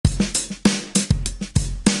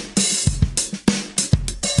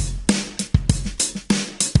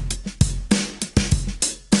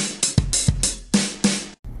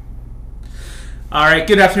All right,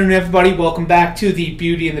 good afternoon, everybody. Welcome back to the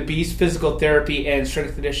Beauty and the Beast Physical Therapy and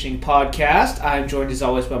Strength Conditioning Podcast. I'm joined, as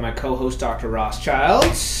always, by my co-host, Dr. Ross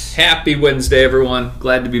Childs. Happy Wednesday, everyone.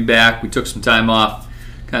 Glad to be back. We took some time off,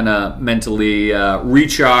 kind of mentally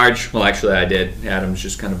recharge. Well, actually, I did. Adam's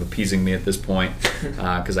just kind of appeasing me at this point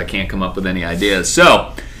because I can't come up with any ideas.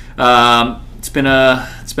 So, it's been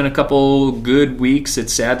a couple good weeks.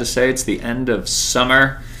 It's sad to say it's the end of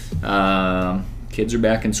summer. Kids are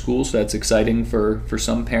back in school, so that's exciting for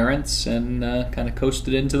some parents, and kind of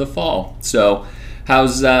coasted into the fall. So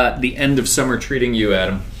how's the end of summer treating you,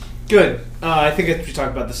 Adam? Good. I think we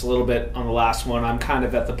talked about this a little bit on the last one. I'm kind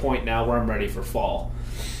of at the point now where I'm ready for fall.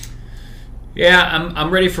 Yeah,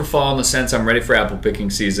 I'm ready for fall in the sense I'm ready for apple picking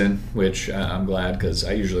season, which I'm glad because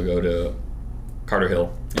I usually go to Carter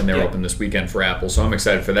Hill, and they're open this weekend for apples, so I'm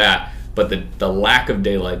excited for that. But the lack of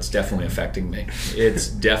daylight's definitely affecting me. It's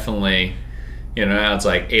definitely... now it's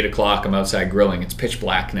like 8 o'clock, I'm outside grilling, it's pitch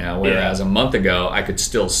black now, whereas a month ago I could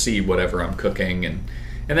still see whatever I'm cooking, and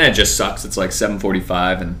then it just sucks. It's like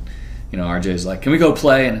 7:45, and RJ's like, can we go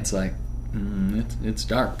play? And it's like, it's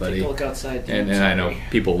dark, buddy. Take a look outside. And I know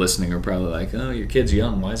people listening are probably like, oh, your kid's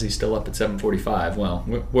young, why is he still up at 7:45? Well,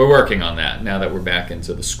 we're working on that now that we're back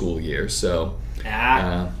into the school year, so...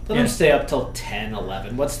 let them stay up till 10,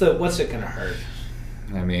 11. What's it going to hurt?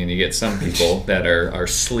 I mean, you get some people that are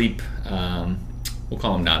sleep, we'll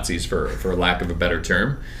call them Nazis for lack of a better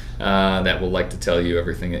term, that will like to tell you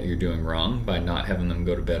everything that you're doing wrong by not having them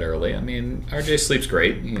go to bed early. I mean, RJ sleeps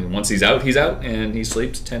great. Once he's out, and he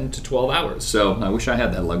sleeps 10 to 12 hours. So I wish I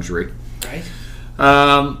had that luxury. Right.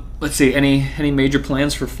 Let's see, any major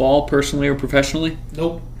plans for fall, personally or professionally?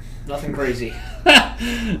 Nope. Nothing crazy.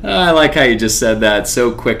 I like how you just said that,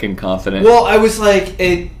 so quick and confident. Well, I was like...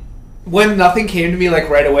 When nothing came to me like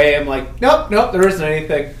right away, I'm like, nope, there isn't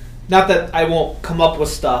anything. Not that I won't come up with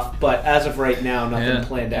stuff, but as of right now, nothing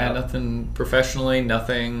planned out. Nothing professionally,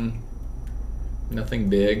 nothing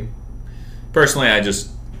big. Personally, I just,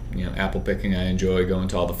 apple picking, I enjoy going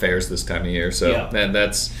to all the fairs this time of year. So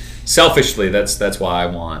that's selfishly, that's why I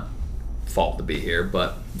want fall to be here.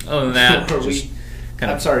 But other than that,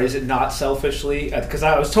 I'm sorry, is it not selfishly? Because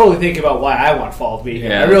I was totally thinking about why I want fall to be here.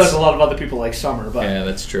 Yeah, I realize a lot of other people like summer, but... Yeah,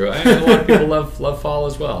 that's true. I know a lot of people love fall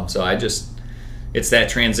as well. So it's that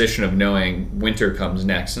transition of knowing winter comes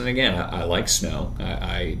next. And again, I like snow.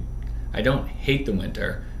 I don't hate the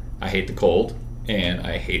winter. I hate the cold, and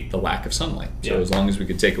I hate the lack of sunlight. So as long as we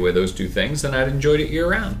could take away those two things, then I'd enjoy it year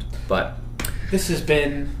round. But this has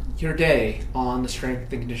been your day on the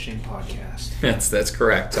Strength and Conditioning Podcast. That's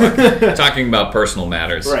correct. Talking about personal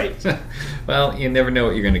matters. Right. Well, you never know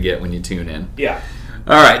what you're going to get when you tune in. Yeah.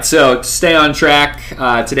 All right, so to stay on track,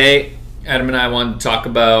 today Adam and I want to talk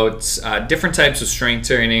about different types of strength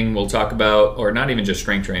training. We'll talk about, or not even just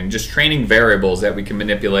strength training, just training variables that we can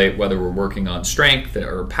manipulate, whether we're working on strength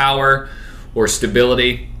or power or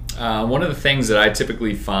stability. One of the things that I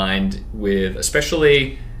typically find with,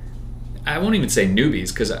 especially... I won't even say newbies,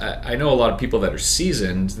 because I know a lot of people that are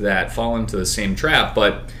seasoned that fall into the same trap,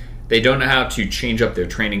 but they don't know how to change up their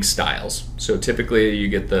training styles. So typically you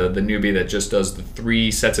get the newbie that just does the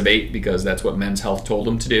 3 sets of 8 because that's what Men's Health told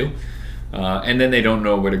them to do, and then they don't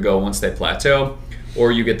know where to go once they plateau.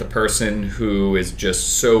 Or you get the person who is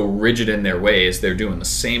just so rigid in their ways, they're doing the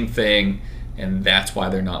same thing, and that's why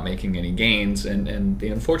they're not making any gains. And the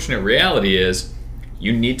unfortunate reality is,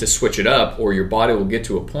 you need to switch it up, or your body will get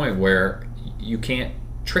to a point where you can't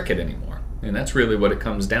trick it anymore. And that's really what it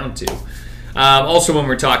comes down to. Also, when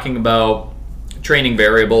we're talking about training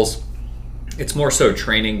variables, it's more so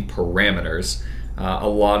training parameters. A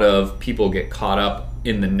lot of people get caught up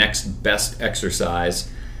in the next best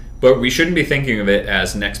exercise, but we shouldn't be thinking of it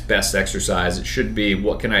as next best exercise. It should be,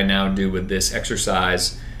 what can I now do with this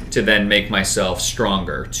exercise to then make myself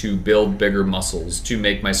stronger, to build bigger muscles, to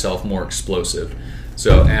make myself more explosive.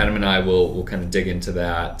 So Adam and I will kind of dig into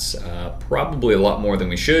that probably a lot more than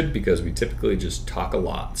we should, because we typically just talk a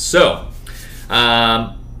lot. So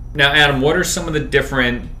now, Adam, what are some of the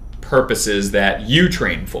different purposes that you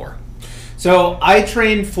train for? So I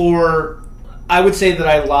train for, I would say that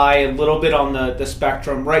I lie a little bit on the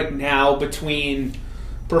spectrum right now between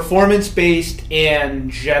performance-based and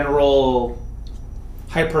general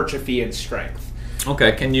hypertrophy and strength.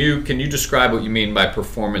 Okay, can you describe what you mean by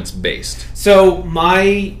performance-based? So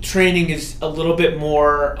my training is a little bit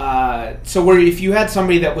more, so where if you had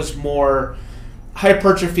somebody that was more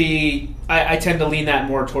hypertrophy, I tend to lean that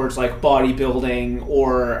more towards like bodybuilding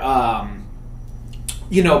or,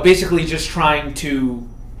 basically just trying to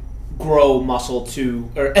grow muscle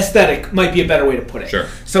or aesthetic might be a better way to put it. Sure.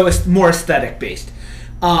 So it's more aesthetic based.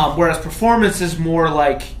 Whereas performance is more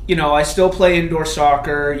like, I still play indoor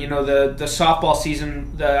soccer. The softball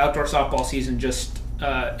season, the outdoor softball season just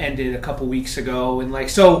ended a couple weeks ago. And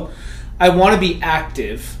so I want to be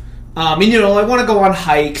active. I want to go on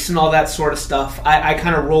hikes and all that sort of stuff. I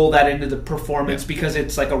kind of roll that into the performance because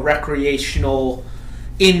it's like a recreational,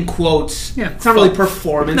 in quotes. Yeah, it's not really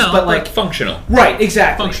performance, but functional. Right,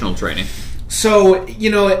 exactly. Functional training. So,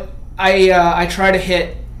 I try to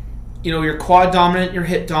hit, your quad dominant, your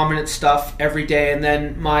hip dominant stuff every day, and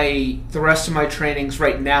then the rest of my trainings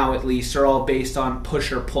right now, at least, are all based on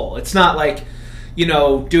push or pull. It's not like,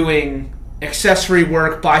 doing accessory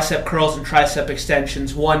work, bicep curls and tricep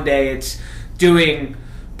extensions one day. It's doing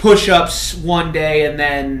push-ups one day and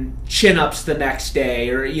then chin-ups the next day,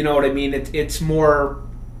 or you know what I mean? It's more.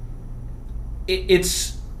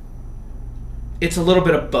 It's a little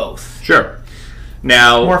bit of both. Sure.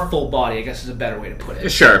 Now, more full body, I guess, is a better way to put it.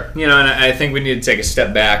 Sure. And I think we need to take a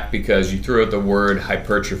step back because you threw out the word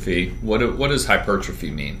hypertrophy. What does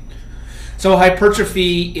hypertrophy mean? So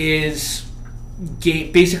hypertrophy is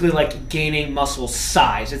basically like gaining muscle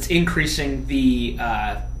size. It's increasing the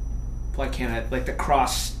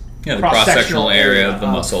the cross-sectional area of the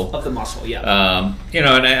muscle. Of the muscle, yeah.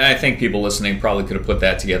 And I think people listening probably could have put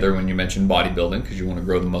that together when you mentioned bodybuilding because you want to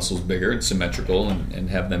grow the muscles bigger and symmetrical and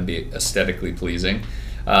have them be aesthetically pleasing.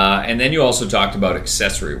 And then you also talked about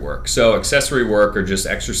accessory work. So accessory work are just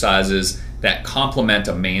exercises that complement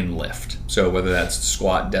a main lift. So whether that's the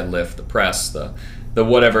squat, deadlift, the press, the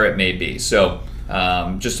whatever it may be. So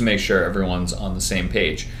just to make sure everyone's on the same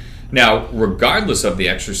page. Now, regardless of the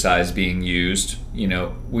exercise being used,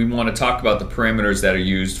 we want to talk about the parameters that are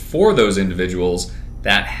used for those individuals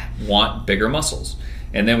that want bigger muscles.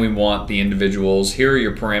 And then we want the individuals, here are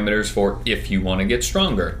your parameters for if you want to get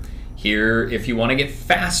stronger. Here, if you want to get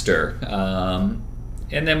faster. And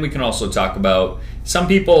then we can also talk about some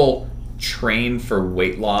people train for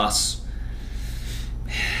weight loss.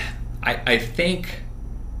 I think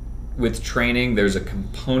with training, there's a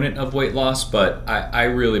component of weight loss, but I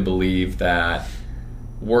really believe that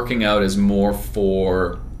working out is more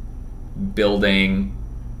for building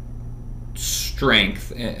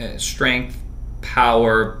strength,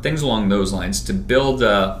 power, things along those lines, to build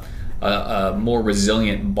a more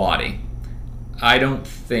resilient body. I don't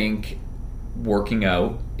think working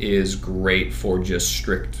out is great for just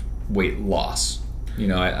strict weight loss.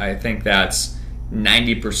 I think that's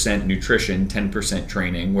 90% nutrition, 10%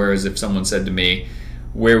 training. Whereas if someone said to me,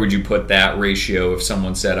 where would you put that ratio? If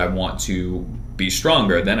someone said, I want to be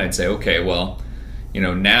stronger, then I'd say, okay, well,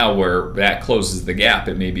 now where that closes the gap,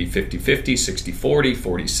 it may be 50-50, 60-40,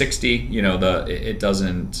 40-60. It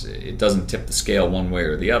doesn't tip the scale one way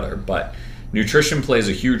or the other. But nutrition plays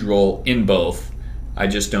a huge role in both. I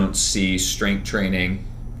just don't see strength training.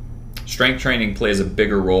 Strength training plays a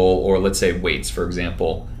bigger role, or let's say weights, for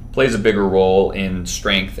example, plays a bigger role in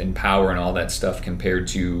strength and power and all that stuff compared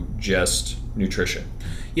to just nutrition.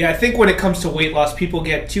 Yeah, I think when it comes to weight loss, people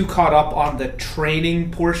get too caught up on the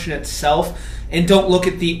training portion itself and don't look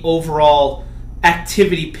at the overall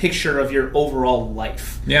activity picture of your overall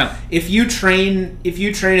life. Yeah. If you train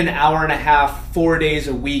an hour and a half, 4 days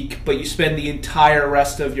a week, but you spend the entire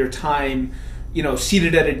rest of your time,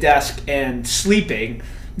 seated at a desk and sleeping,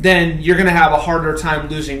 then you're going to have a harder time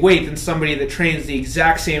losing weight than somebody that trains the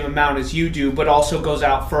exact same amount as you do, but also goes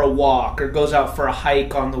out for a walk or goes out for a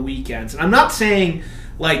hike on the weekends. And I'm not saying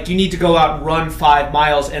you need to go out and run 5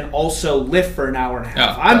 miles and also lift for an hour and a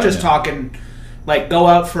half. I'm just talking go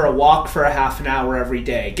out for a walk for a half an hour every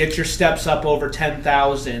day. Get your steps up over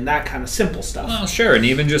 10,000, that kind of simple stuff. Well, sure. And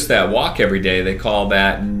even just that walk every day, they call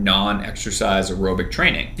that non-exercise aerobic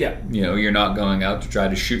training. Yeah. You're not going out to try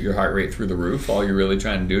to shoot your heart rate through the roof. All you're really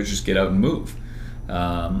trying to do is just get out and move.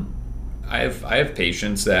 I have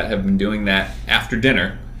patients that have been doing that after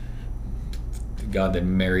dinner. God, they've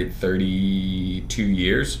been married 32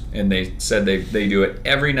 years, and they said they do it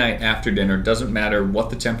every night after dinner. Doesn't matter what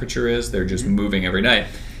the temperature is, they're just moving every night.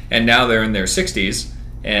 And now they're in their 60s,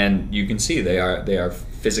 and you can see they are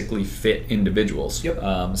physically fit individuals.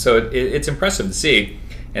 Yep. So it's impressive to see.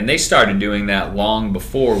 And they started doing that long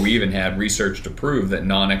before we even had research to prove that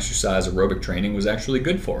non-exercise aerobic training was actually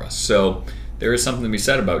good for us. So there is something to be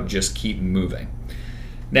said about just keep moving.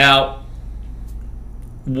 Now,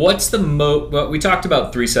 what's the we talked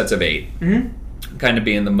about 3 sets of 8 kind of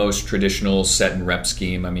being the most traditional set and rep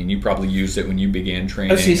scheme. I mean, you probably used it when you began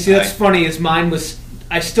training. See, that's funny, is mine was,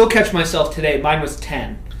 I still catch myself today, mine was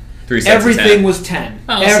 10. 3 sets Everything of 10. Was 10.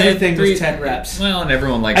 Well, everything was 10 reps. Well, and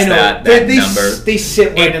everyone likes that number. They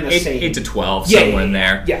sit right in the same. 8 to 12, somewhere in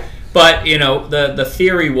there. Yeah. But, the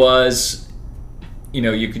theory was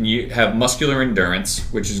you can have muscular endurance,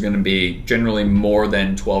 which is going to be generally more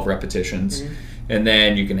than 12 repetitions. Mm-hmm. And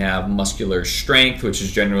then you can have muscular strength, which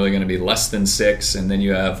is generally going to be less than 6. And then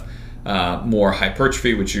you have more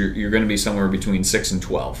hypertrophy, which you're going to be somewhere between 6 and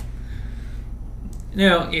 12.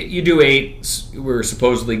 You do 8, we're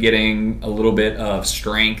supposedly getting a little bit of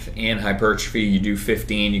strength and hypertrophy. You do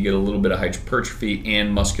 15, you get a little bit of hypertrophy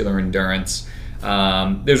and muscular endurance.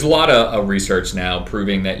 There's a lot of research now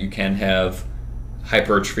proving that you can have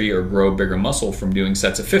hypertrophy or grow bigger muscle from doing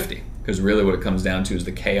sets of 50, because really what it comes down to is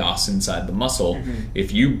the chaos inside the muscle. Mm-hmm.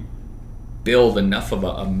 If you build enough of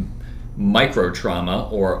a micro trauma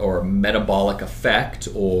or metabolic effect,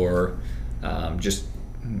 or just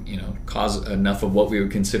cause enough of what we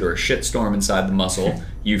would consider a shitstorm inside the muscle,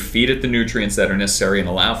 you feed it the nutrients that are necessary and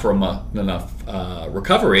allow for enough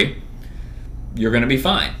recovery, you're going to be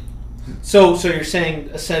fine. So you're saying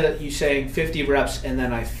 50 reps and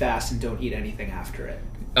then I fast and don't eat anything after it?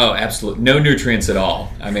 Oh, absolutely. No nutrients at all.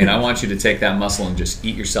 I mean, I want you to take that muscle and just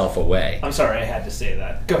eat yourself away. I'm sorry, I had to say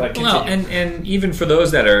that. Go ahead, continue. Well, and even for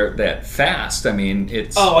those that fast, I mean,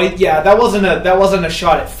 it's... Oh, yeah, that wasn't a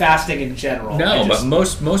shot at fasting in general. No, but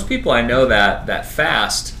most people I know that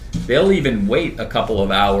fast, they'll even wait a couple of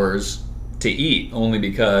hours to eat, only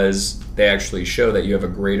because they actually show that you have a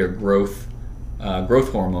greater growth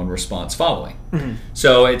hormone response following. Mm-hmm.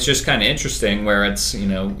 So it's just kind of interesting where it's,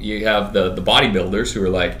 you have the bodybuilders who are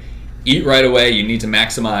like, eat right away, you need to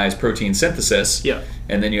maximize protein synthesis. Yeah.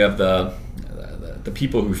 And then you have the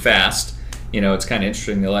people who fast. It's kind of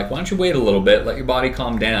interesting. They're like, why don't you wait a little bit, let your body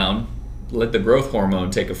calm down, let the growth hormone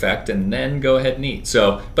take effect, and then go ahead and eat.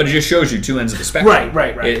 So, but it just shows you two ends of the spectrum.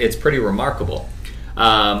 Right. It's pretty remarkable.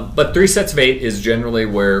 But 3 sets of 8 is generally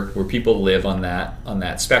where people live on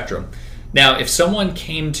that spectrum. Now, if someone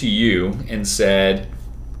came to you and said,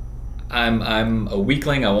 I'm a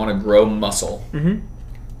weakling, I want to grow muscle, mm-hmm.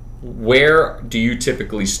 Where do you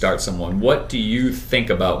typically start someone? What do you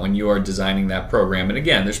think about when you are designing that program? And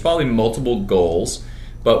again, there's probably multiple goals,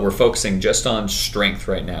 but we're focusing just on strength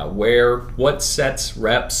right now. What sets,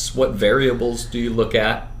 reps, what variables do you look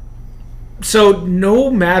at? So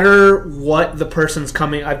no matter what the person's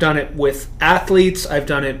coming, I've done it with athletes, I've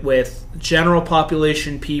done it with general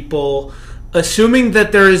population people, assuming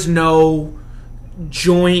that there is no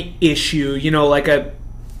joint issue,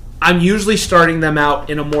 I'm usually starting them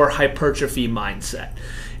out in a more hypertrophy mindset.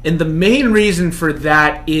 And the main reason for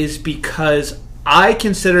that is because I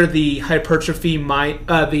consider the hypertrophy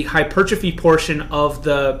portion of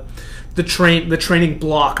the training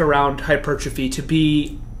block around hypertrophy to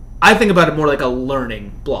be, I think about it more like a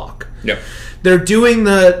learning block. Yep. They're doing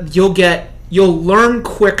you'll learn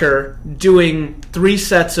quicker doing 3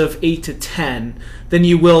 sets of 8 to 10 than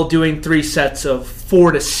you will doing 3 sets of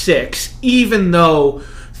 4 to 6, even though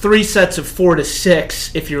 3 sets of 4 to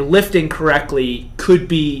 6, if you're lifting correctly, could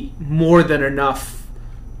be more than enough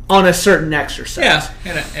on a certain exercise.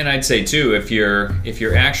 Yeah, and I'd say too, if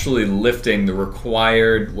you're actually lifting the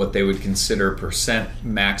required, what they would consider percent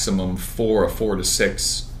maximum for a 4 to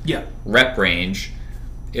 6 rep range,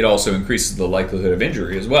 it also increases the likelihood of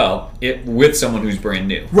injury as well with someone who's brand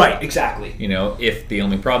new. Right, exactly. If the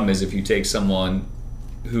only problem is if you take someone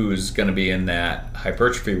who's going to be in that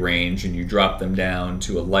hypertrophy range and you drop them down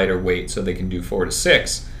to a lighter weight so they can do 4 to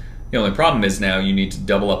 6, the only problem is now you need to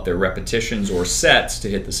double up their repetitions or sets to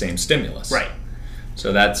hit the same stimulus. Right.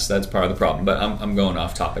 So that's part of the problem. But I'm going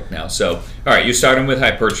off topic now. So, all right, you're starting with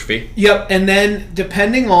hypertrophy. Yep, and then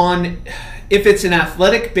depending on... If it's an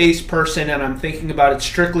athletic-based person and I'm thinking about it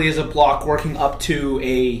strictly as a block working up to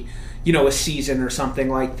a season or something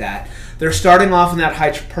like that, they're starting off in that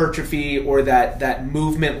hypertrophy or that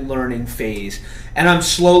movement learning phase. And I'm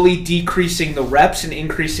slowly decreasing the reps and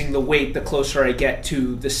increasing the weight the closer I get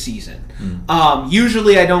to the season.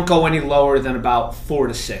 Usually I don't go any lower than about 4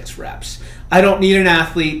 to 6 reps. I don't need an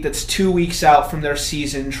athlete that's 2 weeks out from their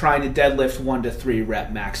season trying to deadlift 1 to 3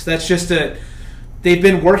 rep max. That's just they've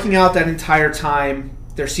been working out that entire time.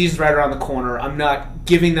 Their season's right around the corner. I'm not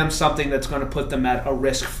giving them something that's going to put them at a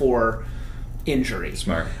risk for injury.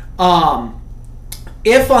 Smart.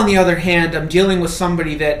 If, on the other hand, I'm dealing with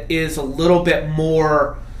somebody that is a little bit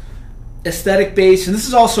more aesthetic-based, and this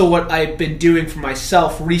is also what I've been doing for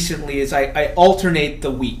myself recently, is I alternate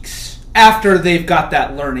the weeks after they've got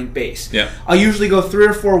that learning base. Yeah. I'll usually go 3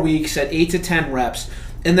 or 4 weeks at 8 to 10 reps,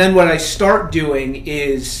 and then what I start doing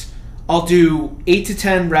is I'll do 8 to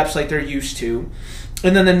 10 reps like they're used to,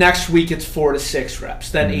 and then the next week it's 4 to 6 reps,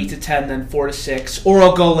 then 8 to 10, then 4 to 6, or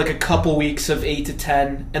I'll go like a couple weeks of 8 to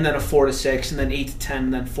 10, and then a 4 to 6, and then 8 to 10,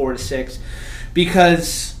 and then 4 to 6,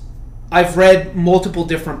 because I've read multiple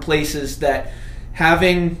different places that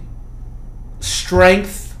having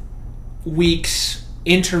strength weeks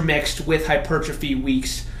intermixed with hypertrophy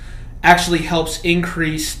weeks actually helps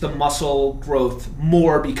increase the muscle growth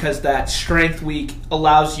more, because that strength week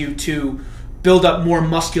allows you to build up more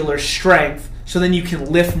muscular strength, so then you can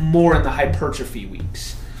lift more in the hypertrophy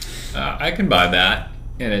weeks. I can buy that,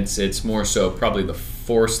 and it's more so probably the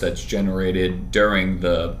force that's generated during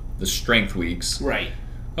the strength weeks. Right.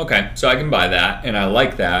 Okay, so I can buy that, and I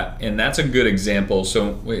like that, and that's a good example.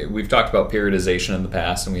 So we've talked about periodization in the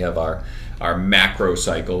past, and we have our macro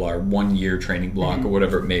cycle, our 1 year training block, or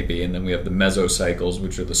whatever it may be, and then we have the mesocycles,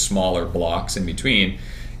 which are the smaller blocks in between,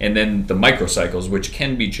 and then the microcycles, which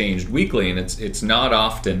can be changed weekly, and it's not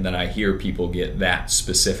often that I hear people get that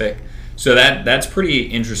specific. So that's pretty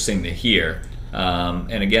interesting to hear,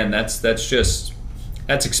 and again, that's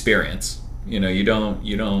experience. You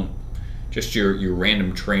don't just your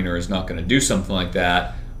random trainer is not going to do something like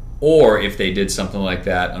that. Or if they did something like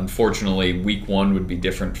that, unfortunately, week 1 would be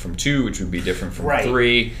different from 2, which would be different from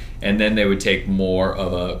 3, and then they would take more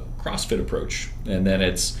of a CrossFit approach, and then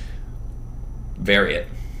it's vary it.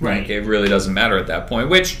 Right. Like, it really doesn't matter at that point,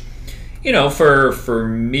 which, for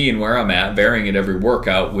me and where I'm at, varying at every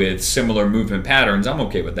workout with similar movement patterns, I'm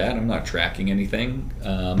okay with that. I'm not tracking anything.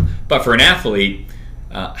 But for an athlete,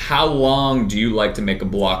 how long do you like to make a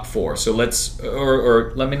block for? So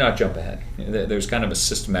or let me not jump ahead. There's kind of a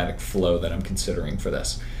systematic flow that I'm considering for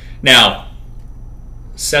this. Now,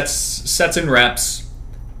 sets and reps,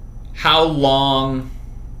 how long,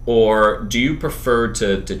 or do you prefer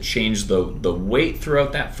to change the weight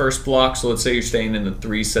throughout that first block? So let's say you're staying in the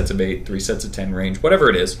 3 sets of 8, 3 sets of 10 range, whatever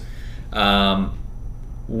it is.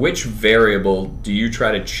 Which variable do you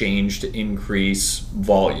try to change to increase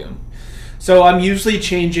volume? So I'm usually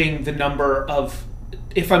changing the number of,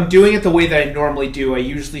 if I'm doing it the way that I normally do, I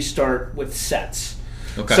usually start with sets.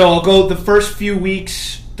 Okay. So I'll go the first few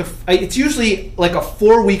weeks, it's usually like a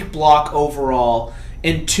 4-week block overall,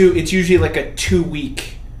 and it's usually like a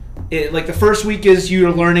 2-week. Like the first week is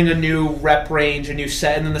you're learning a new rep range, a new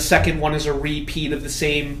set, and then the second one is a repeat of the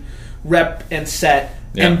same rep and set,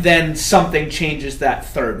 and then something changes that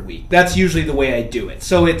third week. That's usually the way I do it.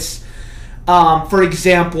 So it's, for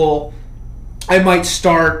example, I might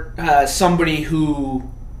start somebody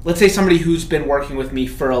who's been working with me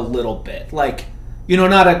for a little bit, like,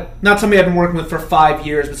 not somebody I've been working with for 5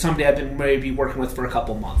 years, but somebody I've been maybe working with for a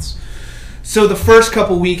couple months. So the first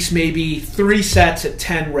couple weeks, maybe 3 sets at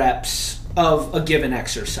 10 reps of a given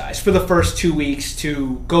exercise for the first 2 weeks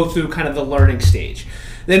to go through kind of the learning stage.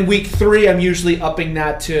 Then week 3, I'm usually upping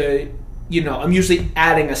that to, I'm usually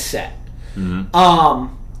adding a set.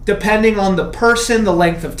 Mm-hmm. Depending on the person, the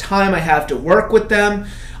length of time I have to work with them,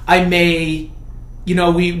 I may,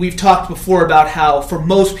 we've talked before about how for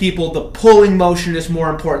most people the pulling motion is more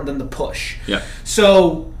important than the push. Yeah.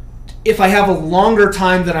 So if I have a longer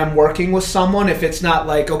time that I'm working with someone, if it's not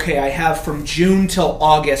like, okay, I have from June till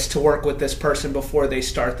August to work with this person before they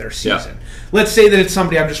start their season. Yeah. Let's say that it's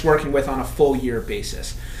somebody I'm just working with on a full year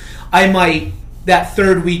basis. I might, that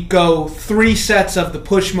third week, go 3 sets of the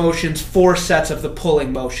push motions, 4 sets of the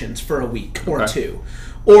pulling motions for a week or 2.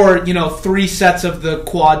 Or, 3 sets of the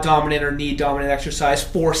quad dominant or knee dominant exercise,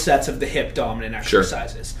 4 sets of the hip dominant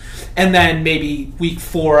exercises. Sure. And then maybe week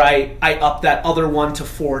 4, I up that other 1 to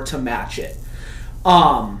 4 to match it.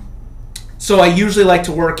 So I usually like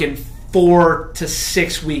to work in 4 to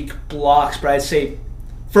 6 week blocks, but I'd say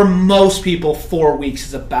for most people 4 weeks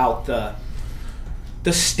is about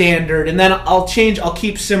the standard. And then I'll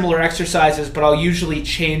keep similar exercises, but I'll usually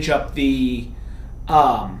change up the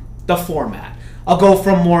format. I'll go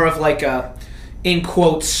from more of like a, in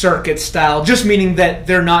quotes, circuit style, just meaning that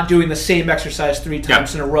they're not doing the same exercise 3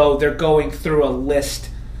 times in a row. They're going through a list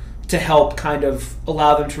to help kind of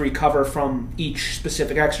allow them to recover from each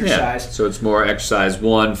specific exercise. Yeah. So it's more exercise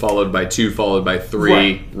 1 followed by 2 followed by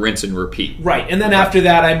 3, rinse and repeat. Right. And then after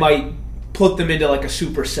that I might put them into like a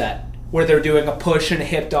superset where they're doing a push and a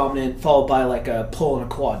hip dominant followed by like a pull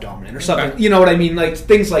and a quad dominant or something. Okay. You know what I mean? Like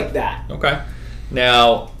things like that. Okay.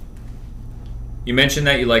 Now, you mentioned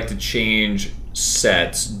that you like to change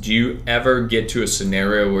sets. Do you ever get to a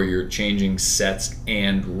scenario where you're changing sets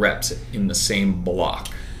and reps in the same block?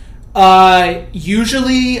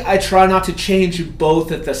 Usually I try not to change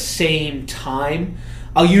both at the same time.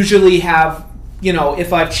 I'll usually have,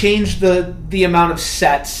 if I've changed the amount of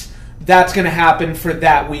sets, that's going to happen for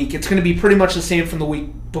that week. It's going to be pretty much the same from the week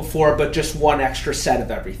before, but just 1 extra set of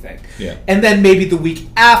everything. Yeah. And then maybe the week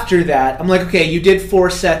after that, I'm like, okay, you did 4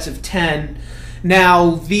 sets of 10.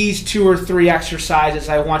 Now, these 2 or 3 exercises,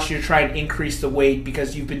 I want you to try and increase the weight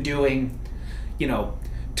because you've been doing,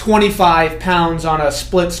 25 pounds on a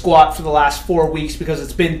split squat for the last 4 weeks because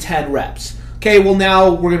it's been 10 reps. okay, well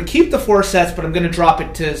now we're going to keep the 4 sets, but I'm going to drop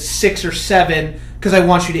it to 6 or 7 because I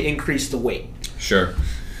want you to increase the weight. Sure.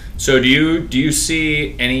 So do you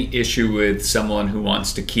see any issue with someone who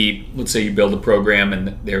wants to keep, let's say you build a program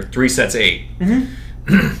and they're 3 sets 8.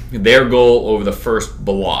 Mm-hmm. Their goal over the first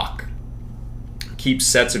block, keep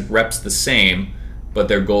sets and reps the same, but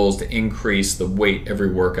their goal is to increase the weight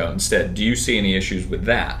every workout instead. Do you see any issues with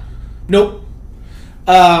that? Nope.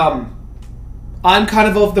 I'm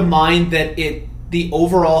kind of the mind that the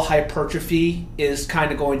overall hypertrophy is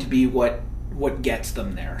kind of going to be what gets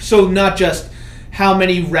them there. So not just how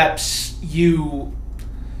many reps you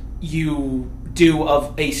do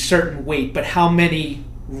of a certain weight, but how many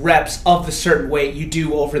reps of the certain weight you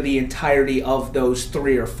do over the entirety of those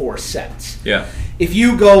 3 or 4 sets. Yeah. If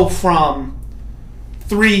you go from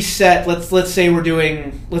 3 set, let's say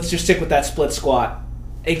let's just stick with that split squat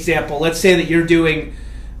example. Let's say that you're doing,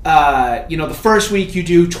 the first week you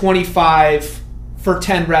do 25 for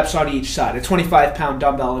 10 reps on each side, a 25-pound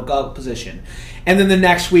dumbbell in a goblet position. And then the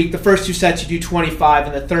next week, the first 2 sets you do 25,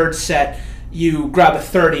 and the third set you grab a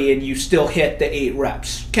 30 and you still hit the 8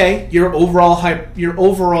 reps. Okay, your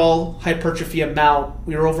overall hypertrophy amount,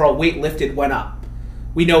 your overall weight lifted went up.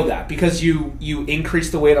 We know that because you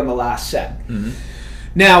increased the weight on the last set. Mm-hmm.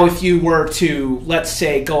 Now, if you were to, let's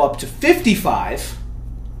say, go up to 55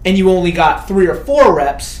 and you only got 3 or 4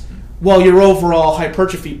 reps, well, your overall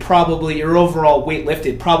hypertrophy your overall weight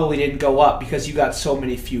lifted probably didn't go up because you got so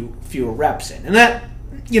many fewer reps in. And that,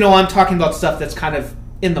 I'm talking about stuff that's kind of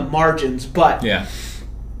in the margins, but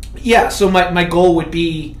yeah, so my goal would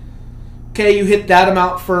be, okay, you hit that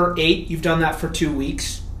amount for 8, you've done that for 2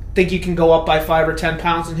 weeks. Think you can go up by 5 or 10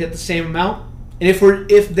 pounds and hit the same amount? And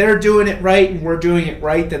if they're doing it right and we're doing it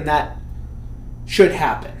right, then that should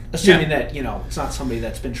happen. Assuming that, it's not somebody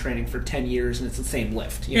that's been training for 10 years and it's the same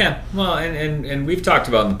lift. Yeah, well, and we've talked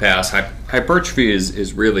about in the past, hypertrophy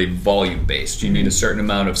is really volume-based. You need a certain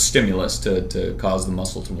amount of stimulus to cause the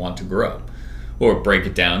muscle to want to grow. Or break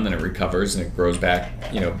it down, then it recovers and it grows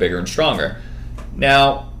back, bigger and stronger.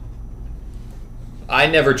 Now, I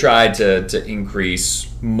never tried to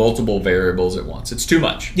increase multiple variables at once. It's too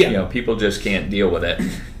much. Yeah. People just can't deal with it.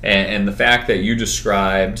 And the fact that you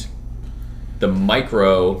described the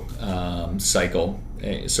micro cycle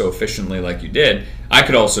so efficiently like you did, I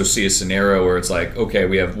could also see a scenario where it's like, okay,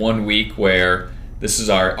 we have 1 week where this is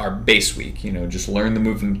our base week. Just learn the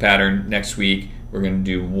movement pattern. Next week, we're going to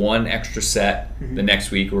do 1 extra set. Mm-hmm. The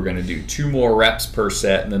next week, we're going to do 2 more reps per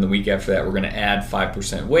set. And then the week after that, we're going to add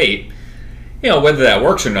 5% weight. Whether that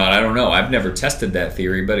works or not, I don't know. I've never tested that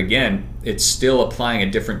theory. But again, it's still applying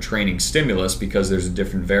a different training stimulus because there's a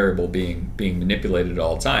different variable being manipulated at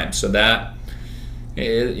all times. So that,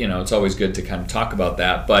 it's always good to kind of talk about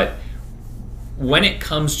that. But when it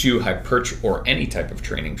comes to hypertrophy or any type of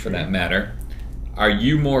training for that matter, are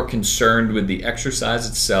you more concerned with the exercise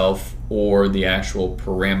itself or the actual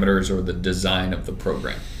parameters or the design of the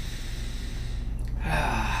program?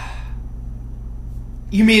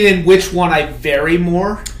 You mean in which one I vary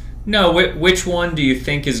more? No, which one do you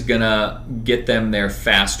think is going to get them there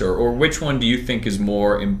faster? Or which one do you think is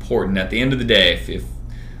more important? At the end of the day, if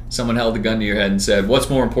someone held a gun to your head and said, what's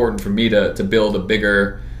more important for me to build a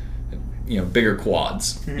bigger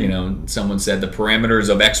quads? Mm-hmm. Someone said the parameters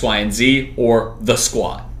of X, Y, and Z or the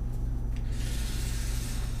squat.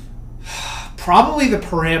 Probably the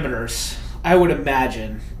parameters, I would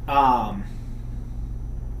imagine.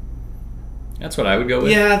 That's what I would go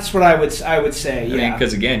with. Yeah, that's what I would say. I mean,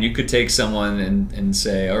 because again, you could take someone and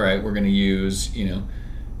say, all right, we're going to use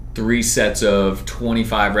 3 sets of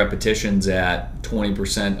 25 repetitions at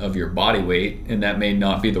 20% of your body weight, and that may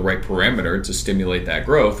not be the right parameter to stimulate that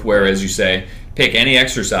growth. Whereas you say, pick any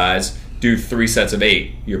exercise, do 3 sets of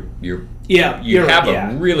 8. You have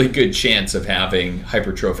a really good chance of having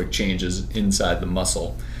hypertrophic changes inside the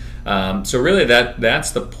muscle. So really,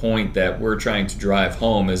 that's the point that we're trying to drive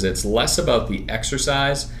home. Is it's less about the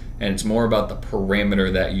exercise and it's more about the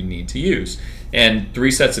parameter that you need to use. And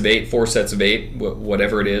 3 sets of 8, 4 sets of 8,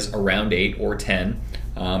 whatever it is, around 8 or 10,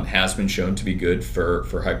 has been shown to be good for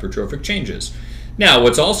hypertrophic changes. Now,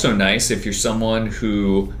 what's also nice, if you're someone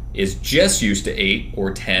who is just used to 8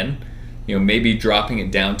 or 10, maybe dropping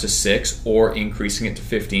it down to 6 or increasing it to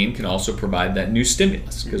 15 can also provide that new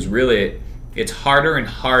stimulus. Because really, it's harder and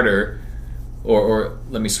harder, or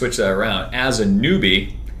let me switch that around. As a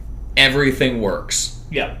newbie, everything works.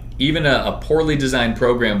 Yeah. Even a poorly designed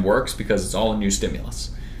program works because it's all a new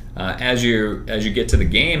stimulus. As you get to the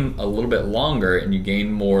game a little bit longer and you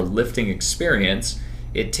gain more lifting experience,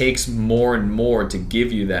 it takes more and more to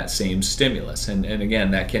give you that same stimulus. And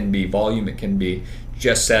again, that can be volume, it can be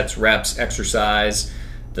just sets, reps, exercise.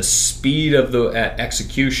 the speed of the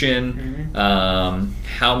execution,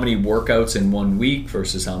 how many workouts in 1 week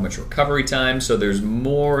versus how much recovery time. So there's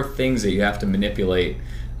more things that you have to manipulate,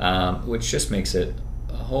 which just makes it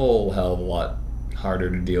a whole hell of a lot harder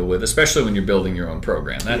to deal with, especially when you're building your own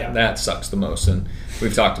program. That sucks the most, and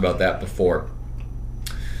we've talked about that before.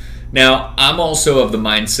 Now, I'm also of the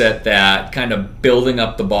mindset that kind of building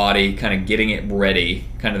up the body, kind of getting it ready,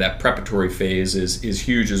 kind of that preparatory phase is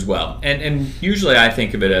huge as well. And usually I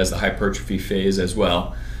think of it as the hypertrophy phase as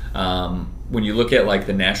well. When you look at like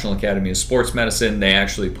the National Academy of Sports Medicine, they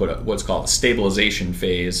actually put what's called a stabilization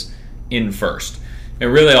phase in first.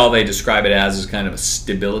 And really all they describe it as is kind of a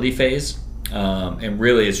stability phase. And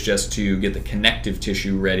really it's just to get the connective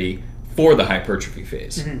tissue ready for the hypertrophy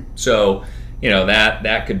phase. So,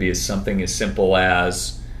 that could be something as simple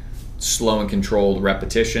as slow and controlled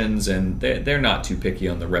repetitions, and they're not too picky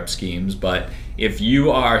on the rep schemes. But if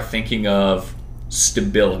you are thinking of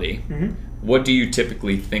stability, what do you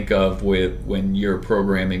typically think of when you're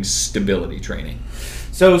programming stability training?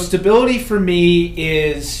 So stability for me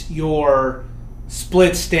is your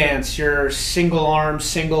split stance, your single arm,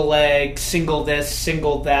 single leg, single this,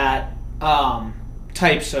 single that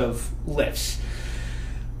types of lifts.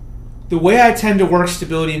 The way I tend to work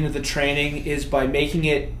stability into the training is by making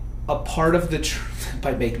it a part of the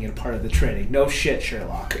training. No shit,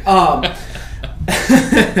 Sherlock.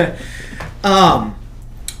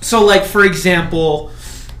 So like for example,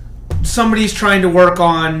 somebody's trying to work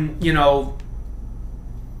on,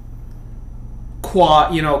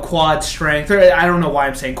 quad strength, or I don't know why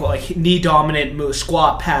I'm saying quad, like knee dominant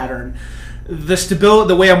squat pattern.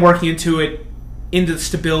 The way I'm working into the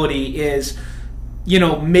stability is,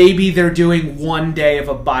 maybe they're doing 1 day of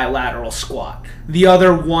a bilateral squat. The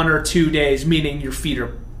other 1 or 2 days, meaning your feet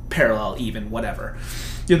are parallel, even, whatever.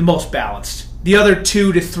 You're the most balanced. The other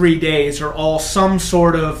 2 to 3 days are all some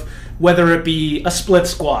sort of, whether it be a split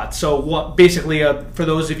squat. So basically, for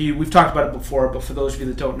those of you, we've talked about it before, but for those of you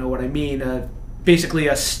that don't know what I mean, basically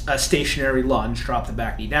a stationary lunge, drop the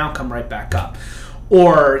back knee down, come right back up.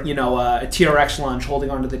 Or, a TRX lunge, holding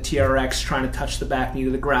onto the TRX, trying to touch the back knee to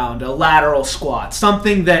the ground. A lateral squat,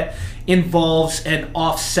 something that involves an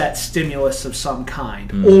offset stimulus of some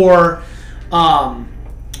kind. Or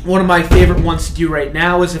one of my favorite ones to do right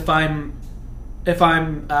now is if I'm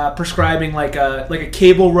prescribing like a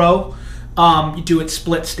cable row, you do it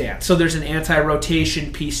split stance. So there's an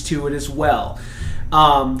anti-rotation piece to it as well.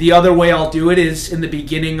 The other way I'll do it is in the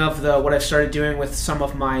beginning of what I've started doing with some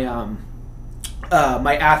of my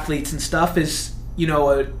my athletes and stuff is,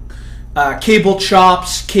 cable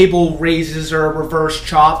chops, cable raises or reverse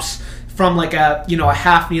chops from like a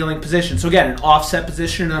half kneeling position. So again, an offset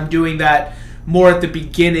position, and I'm doing that more at the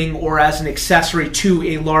beginning or as an accessory to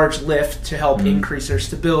a large lift to help increase their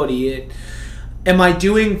stability. Am I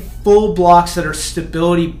doing full blocks that are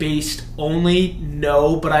stability based only?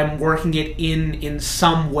 No, but I'm working it in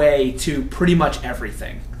some way to pretty much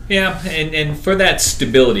everything. Yeah, and for that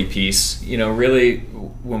stability piece, really,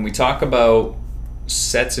 when we talk about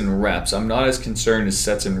sets and reps, I'm not as concerned as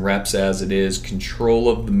sets and reps as it is control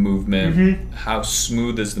of the movement, how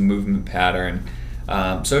smooth is the movement pattern.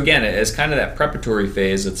 So again, as kind of that preparatory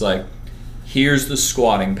phase, it's like, here's the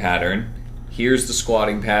squatting pattern. Here's the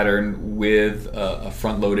squatting pattern with a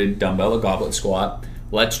front-loaded dumbbell, a goblet squat.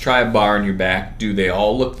 Let's try a bar on your back. Do they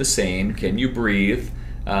all look the same? Can you breathe?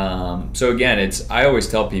 So again, I always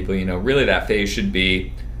tell people, really that phase should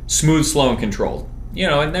be smooth, slow, and controlled.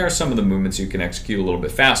 And there are some of the movements you can execute a little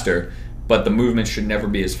bit faster, but the movement should never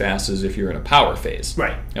be as fast as if you're in a power phase.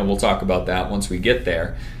 Right. And we'll talk about that once we get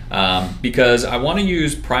there. Because I want to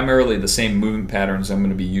use primarily the same movement patterns I'm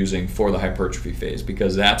going to be using for the hypertrophy phase,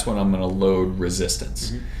 because that's when I'm going to load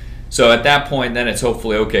resistance. So at that point, then it's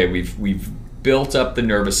hopefully, okay, we've built up the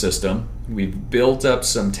nervous system, we've built up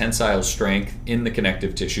some tensile strength in the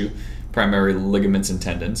connective tissue, primarily ligaments and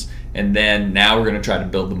tendons, and then now we're going to try to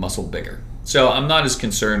build the muscle bigger. So I'm not as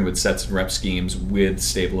concerned with sets and rep schemes with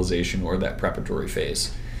stabilization or that preparatory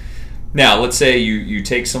phase. Now, let's say you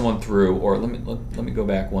take someone through, or let me go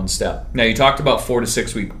back one step. Now, you talked about 4 to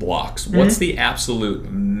 6 week blocks. What's the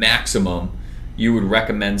absolute maximum you would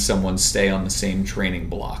recommend someone stay on the same training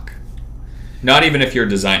block? Not even if you're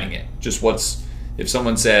designing it. Just if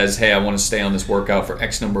someone says, hey, I want to stay on this workout for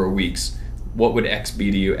X number of weeks, what would X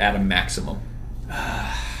be to you at a maximum?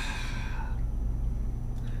 I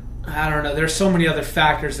don't know. There's so many other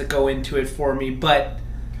factors that go into it for me, but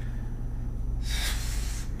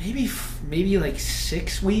maybe like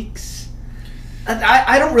 6 weeks.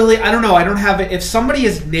 I don't know. I don't have it. If somebody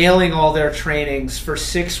is nailing all their trainings for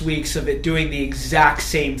 6 weeks of it doing the exact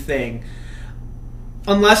same thing,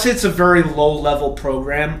 unless it's a very low-level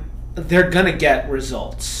program, they're going to get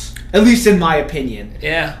results, at least in my opinion.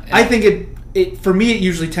 Yeah. I think it for me, it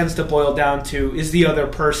usually tends to boil down to, is the other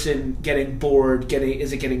person getting bored?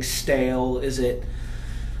 Is it getting stale? Is it...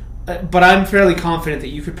 but I'm fairly confident that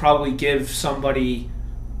you could probably give somebody,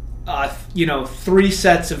 3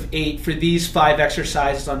 sets of 8 for these 5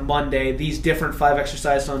 exercises on Monday, these different 5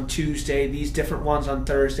 exercises on Tuesday, these different ones on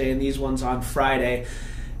Thursday, and these ones on Friday.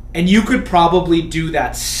 And you could probably do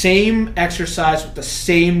that same exercise with the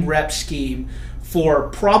same rep scheme for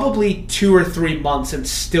probably 2 or 3 months and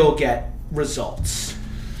still get results.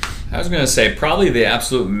 I was going to say probably the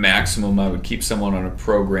absolute maximum I would keep someone on a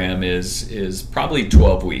program is probably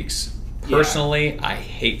 12 weeks. Personally, I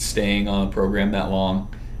hate staying on a program that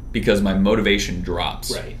long because my motivation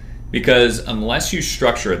drops. Right. Because unless you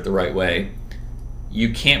structure it the right way,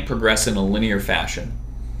 you can't progress in a linear fashion.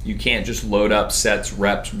 You can't just load up sets,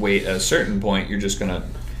 reps, weight. At a certain point, you're just going to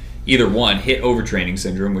either one, hit overtraining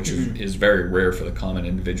syndrome, which is very rare for the common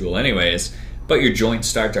individual anyways, but your joints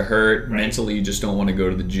start to hurt. Right. Mentally, you just don't want to go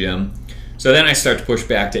to the gym. So then I start to push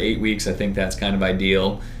back to 8 weeks. I think that's kind of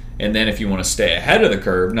ideal. And then if you want to stay ahead of the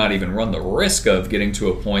curve, not even run the risk of getting to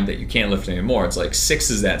a point that you can't lift anymore, it's like 6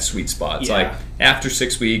 is that sweet spot. It's like after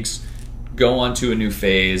 6 weeks, go on to a new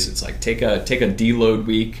phase. It's like take a deload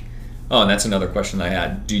week. Oh, and that's another question I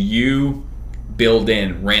had. Do you build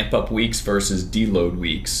in ramp up weeks versus deload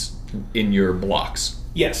weeks in your blocks?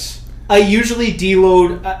 Yes. I usually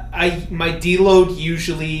deload. My deload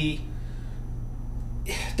usually,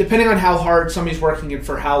 depending on how hard somebody's working and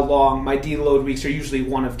for how long, my deload weeks are usually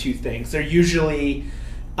one of 2 things. They're usually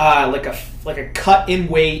like a cut in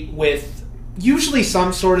weight with usually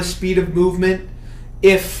some sort of speed of movement.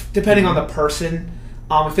 If depending on the person,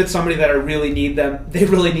 if it's somebody that I really need them, they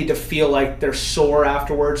really need to feel like they're sore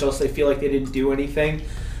afterwards, else they feel like they didn't do anything.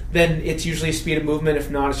 Then it's usually speed of movement.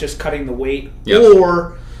 If not, it's just cutting the weight. Yep.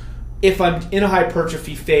 Or if I'm in a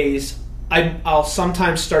hypertrophy phase, I'll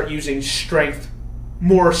sometimes start using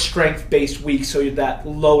more strength-based weeks, so that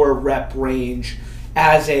lower rep range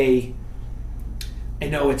as I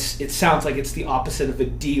know it sounds like it's the opposite of a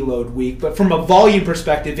deload week, but from a volume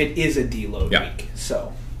perspective, it is a deload week.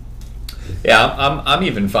 So, yeah, I'm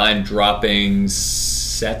even fine dropping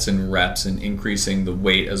sets and reps and increasing the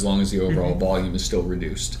weight as long as the overall volume is still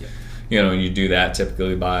reduced. Yeah. You do that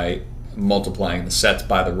typically by multiplying the sets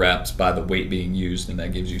by the reps by the weight being used, and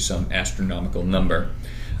that gives you some astronomical number.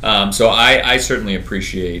 So I certainly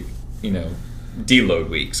appreciate deload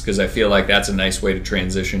weeks, because I feel like that's a nice way to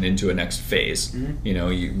transition into a next phase.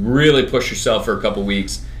 You really push yourself for a couple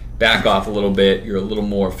weeks, back off a little bit, you're a little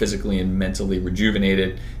more physically and mentally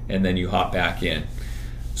rejuvenated, and then you hop back in.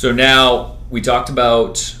 So now we talked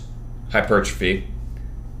about hypertrophy.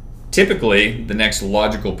 Typically, the next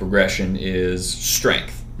logical progression is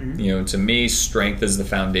strength. To me, strength is the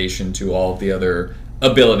foundation to all of the other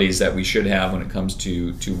abilities that we should have when it comes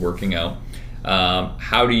to working out. What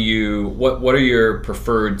are your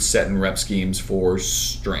preferred set and rep schemes for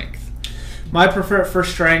strength? My preferred for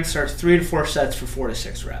strengths are 3 to 4 sets for 4 to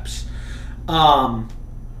 6 reps.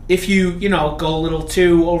 If you go a little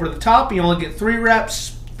too over the top, you only get 3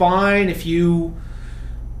 reps, fine. If you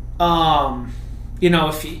my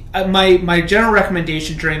general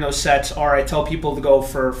recommendation during those sets are, I tell people to go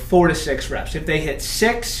for 4 to 6 reps. If they hit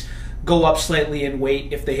 6, go up slightly in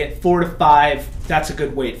weight. If they hit 4 to 5, that's a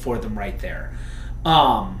good weight for them right there.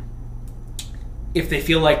 If they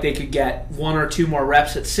feel like they could get 1 or 2 more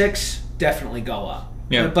reps at 6, definitely go up.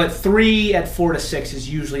 Yeah. But 3 at 4 to 6 is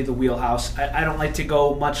usually the wheelhouse. I don't like to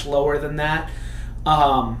go much lower than that.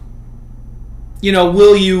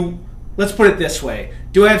 Let's put it this way.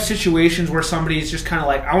 Do I have situations where somebody's just kind of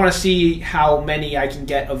like, I want to see how many I can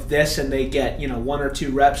get of this, and they get 1 or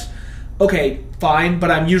 2 reps? Okay, fine,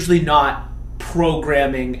 but I'm usually not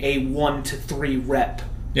programming a 1 to 3 rep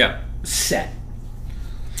set.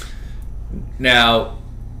 Now,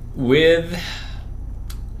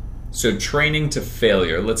 so training to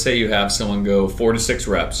failure, let's say you have someone go 4 to 6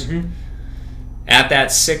 reps. At that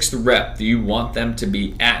 6th rep, do you want them to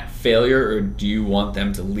be at failure, or do you want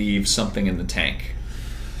them to leave something in the tank?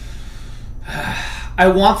 I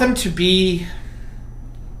want them to be...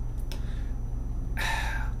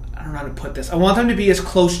 I don't know how to put this. I want them to be as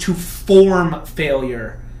close to form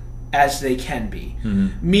failure as they can be.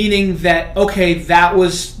 Meaning that, okay, that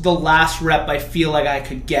was the last rep I feel like I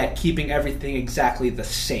could get, keeping everything exactly the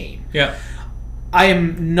same. Yeah. I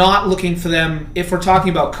am not looking for them, if we're talking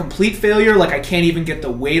about complete failure, like I can't even get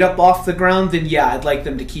the weight up off the ground, then yeah, I'd like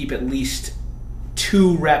them to keep at least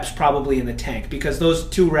 2 reps probably in the tank, because those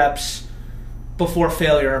 2 reps before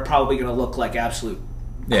failure are probably going to look like absolute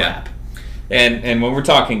crap. And when we're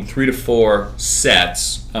talking 3 to 4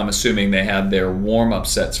 sets, I'm assuming they had their warm-up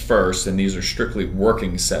sets first, and these are strictly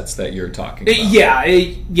working sets that you're talking about. Yeah.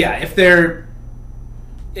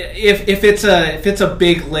 If it's a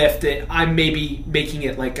big lift, I'm maybe making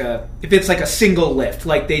it if it's like a single lift,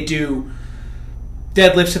 like they do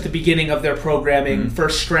deadlifts at the beginning of their programming for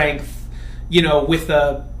strength,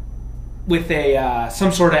 with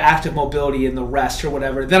some sort of active mobility in the rest or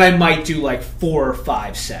whatever, then I might do like 4 or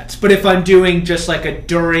 5 sets. But if I'm doing just like a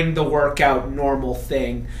during the workout normal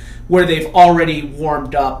thing where they've already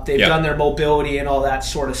warmed up, they've done their mobility and all that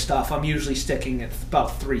sort of stuff, I'm usually sticking at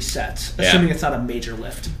about 3 sets, assuming it's not a major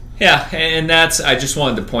lift. Yeah, and I just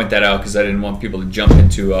wanted to point that out because I didn't want people to jump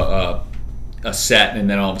into a set and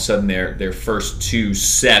then all of a sudden their first 2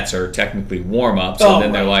 sets are technically warm-ups, and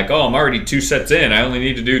then they're like, oh, I'm already 2 sets in, I only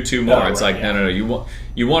need to do 2 more. No,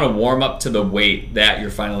 you want to warm up to the weight that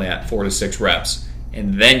you're finally at, 4 to 6 reps,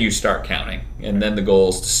 and then you start counting, and then the goal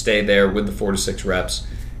is to stay there with the 4 to 6 reps,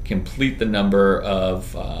 complete the number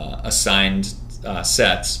of assigned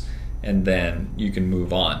sets, and then you can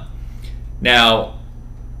move on. Now,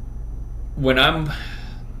 I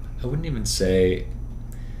wouldn't even say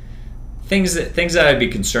things that I'd be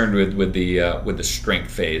concerned with the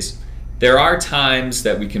strength phase. There are times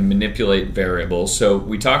that we can manipulate variables. So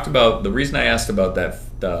we talked about the reason I asked about that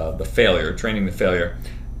the failure, training the failure.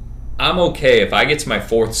 I'm okay if I get to my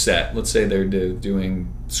 4th set. Let's say they're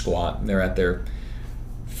doing squat and they're at their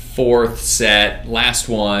 4th set, last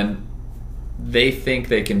one. They think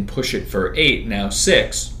they can push it for 8, now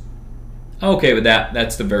 6. I'm okay with that.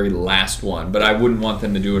 That's the very last one. But I wouldn't want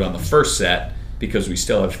them to do it on the first set because we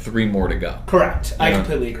still have 3 more to go. Correct. I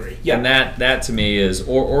completely agree. Yeah. And that to me is,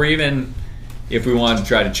 or even if we wanted to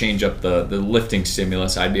try to change up the lifting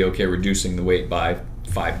stimulus, I'd be okay reducing the weight by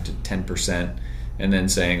 5 to 10% and then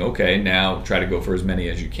saying, okay, now try to go for as many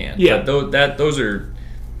as you can. Yeah. But those are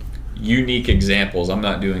unique examples. I'm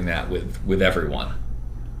not doing that with everyone.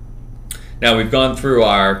 Now, we've gone through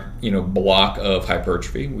our block of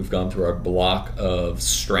hypertrophy. We've gone through our block of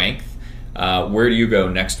strength. Where do you go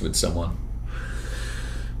next with someone?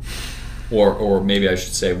 Or maybe I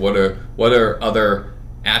should say, what are other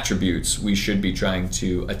attributes we should be trying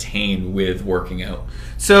to attain with working out?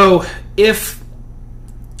 So if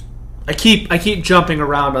I keep jumping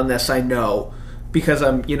around on this, I know, because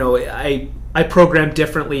I program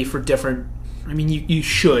differently for different. I mean, you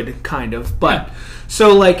should kind of, but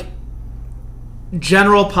so like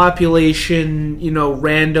general population,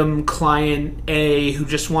 random client A who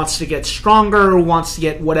just wants to get stronger, wants to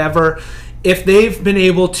get whatever. If they've been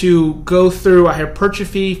able to go through a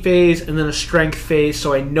hypertrophy phase and then a strength phase,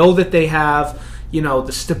 so I know that they have,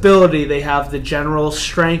 the stability, they have the general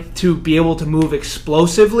strength to be able to move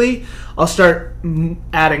explosively, I'll start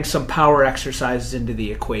adding some power exercises into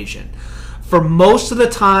the equation. For most of the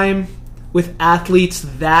time with athletes,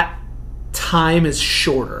 that time is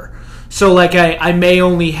shorter. So like I may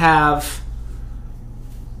only have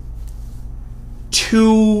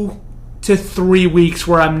 2 to 3 weeks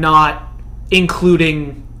where I'm not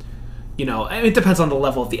including, it depends on the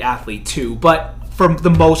level of the athlete too, but for the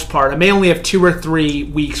most part, I may only have 2 or 3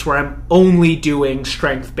 weeks where I'm only doing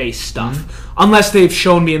strength-based stuff, unless they've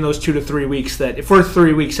shown me in those 2 to 3 weeks that if we're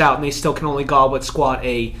 3 weeks out and they still can only goblet squat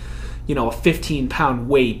a 15-pound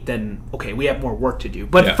weight, then okay, we have more work to do.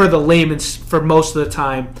 But for the layman's, for most of the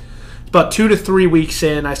time, about 2 to 3 weeks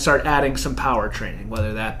in, I start adding some power training,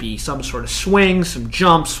 whether that be some sort of swing, some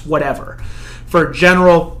jumps, whatever. For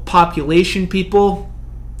general population people,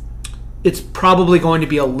 it's probably going to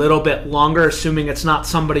be a little bit longer, assuming it's not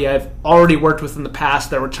somebody I've already worked with in the past.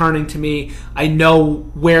 They're returning to me. I know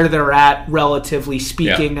where they're at, relatively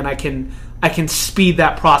speaking, and I can speed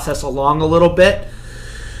that process along a little bit.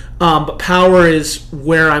 But power is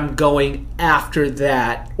where I'm going after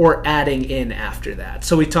that, or adding in after that.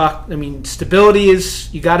 So stability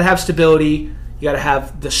is, you got to have stability, you got to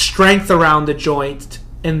have the strength around the joint,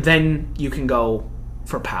 and then you can go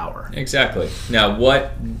for power. Exactly. Now,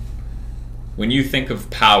 when you think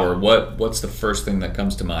of power, what's the first thing that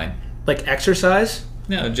comes to mind? Like exercise?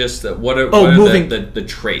 No, just what are the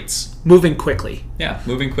traits? Moving quickly. Yeah,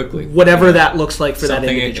 moving quickly. Whatever that looks like for something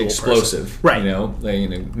that individual explosive, person.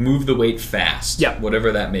 Right. Move the weight fast. Yeah.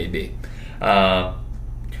 Whatever that may be.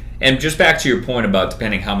 And just back to your point about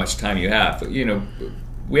depending how much time you have,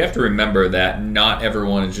 we have to remember that not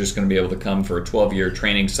everyone is just going to be able to come for a 12-year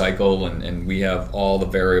training cycle and we have all the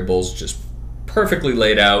variables just perfectly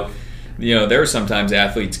laid out. There are sometimes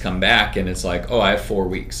athletes come back and it's like, I have 4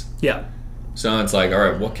 weeks. Yeah. So it's like, all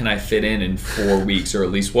right, what can I fit in 4 weeks? Or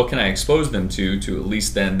at least what can I expose them to at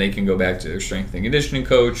least then they can go back to their strength and conditioning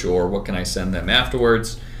coach, or what can I send them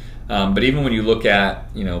afterwards? But even when you look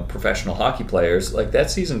at professional hockey players, like that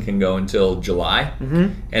season can go until July,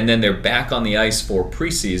 and then they're back on the ice for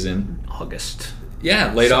preseason August.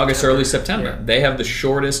 Yeah, late September. August, early September. Yeah. They have the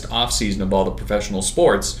shortest off season of all the professional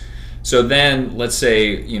sports. So then, let's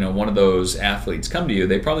say one of those athletes come to you.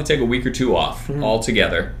 They probably take a week or two off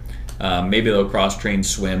altogether. Maybe they'll cross train,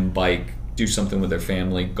 swim, bike, do something with their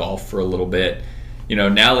family, golf for a little bit.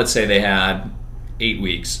 Now let's say they had 8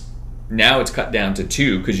 weeks. Now it's cut down to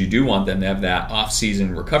 2 because you do want them to have that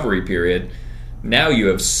off-season recovery period. Now you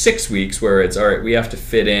have 6 weeks where it's, all right, we have to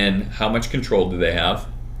fit in how much control do they have,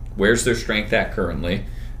 where's their strength at currently.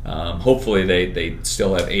 Hopefully they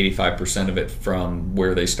still have 85% of it from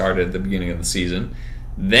where they started at the beginning of the season.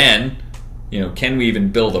 Then, can we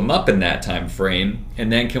even build them up in that time frame?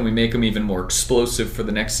 And then can we make them even more explosive for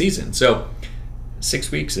the next season? So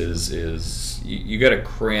 6 weeks is you got to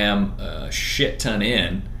cram a shit ton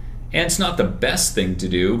in. And it's not the best thing to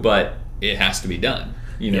do, but it has to be done.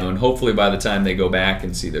 And hopefully by the time they go back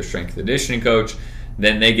and see their strength and conditioning coach,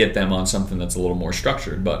 then they get them on something that's a little more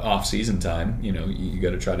structured. But off-season time, you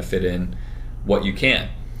got to try to fit in what you can.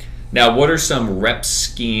 Now, what are some rep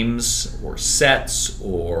schemes or sets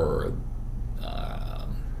or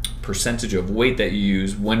percentage of weight that you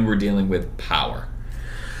use when we're dealing with power?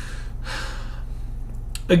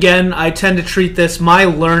 Again, I tend to treat this, my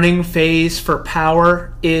learning phase for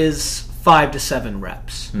power is 5 to 7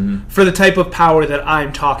 reps. For the type of power that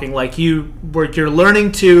I'm talking, like where you're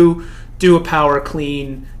learning to do a power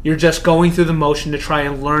clean, you're just going through the motion to try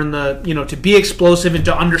and learn to be explosive and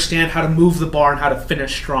to understand how to move the bar and how to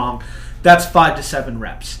finish strong. That's 5 to 7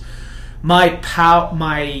 reps.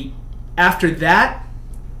 After that,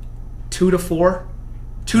 2 to 4.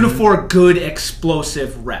 2 to 4 good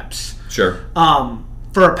explosive reps. Sure.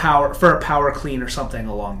 For a power clean or something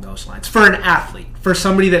along those lines. For an athlete, for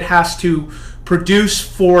somebody that has to produce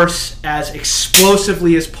force as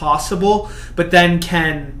explosively as possible, but then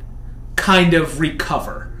can kind of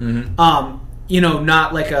recover. Not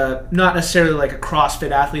necessarily like a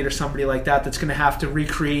CrossFit athlete or somebody like that that's going to have to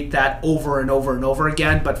recreate that over and over and over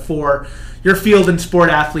again, but for your field and sport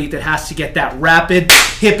athlete that has to get that rapid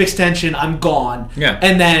hip extension, I'm gone. Yeah.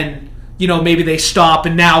 And then maybe they stop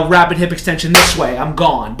and now rapid hip extension this way, I'm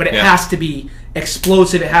gone. But it has to be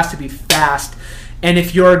explosive, it has to be fast. And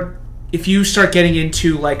if you start getting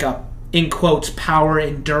into like a, in quotes, power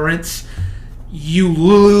endurance, you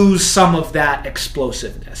lose some of that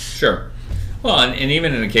explosiveness. Sure. Well, and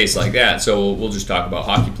even in a case like that, so we'll just talk about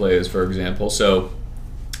hockey players, for example. So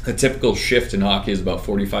a typical shift in hockey is about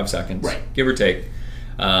 45 seconds, right, give or take.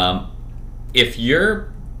 If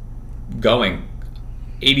you're going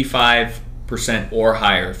 85% or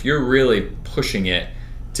higher, if you're really pushing it,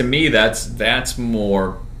 to me that's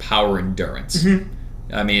more power endurance.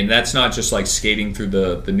 I mean, that's not just like skating through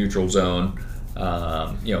the neutral zone,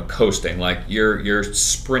 coasting. Like you're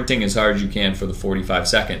sprinting as hard as you can for the 45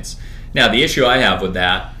 seconds. Now, the issue I have with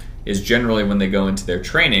that is generally when they go into their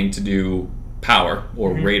training to do power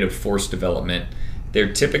or rate of force development,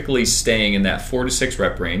 they're typically staying in that 4 to 6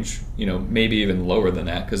 rep range, maybe even lower than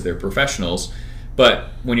that because they're professionals. But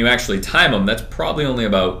when you actually time them, that's probably only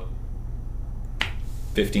about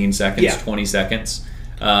 15 seconds, 20 seconds.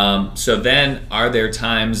 So then are there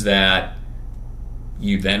times that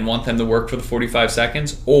you then want them to work for the 45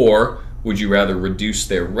 seconds? Or would you rather reduce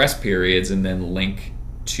their rest periods and then link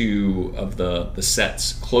 2 of the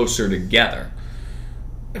sets closer together?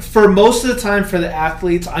 For most of the time for the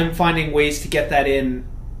athletes, I'm finding ways to get that in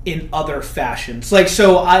other fashions. Like,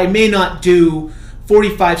 so I may not do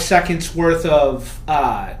 45 seconds worth of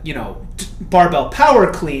barbell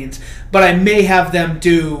power cleans, but I may have them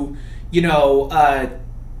do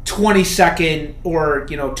 20 second or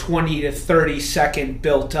 20 to 30 second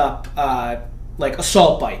built up like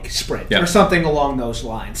assault bike sprint or something along those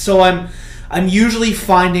lines. So I'm usually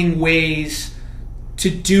finding ways to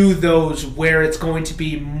do those where it's going to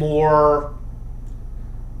be more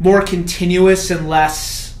continuous and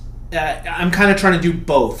less. I'm kind of trying to do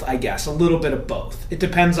both, I guess, a little bit of both. It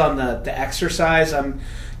depends on the exercise. I'm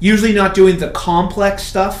usually not doing the complex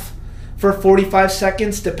stuff for 45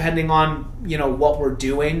 seconds, depending on what we're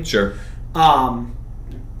doing. Sure.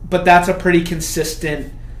 But that's a pretty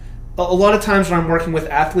consistent. A lot of times when I'm working with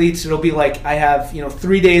athletes, it'll be like I have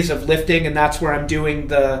 3 days of lifting, and that's where I'm doing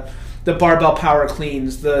the barbell power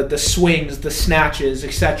cleans, the swings, the snatches,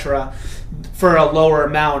 etc. for a lower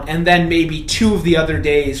amount, and then maybe 2 of the other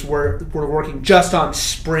days we're working just on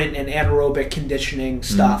sprint and anaerobic conditioning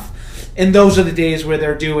stuff. And those are the days where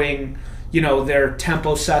they're doing their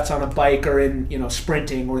tempo sets on a bike or in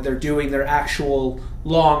sprinting, or they're doing their actual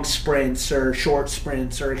long sprints or short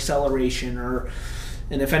sprints or acceleration or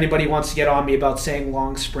And if anybody wants to get on me about saying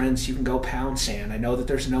long sprints, you can go pound sand. I know that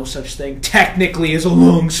there's no such thing technically as a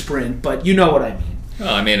long sprint, but you know what I mean.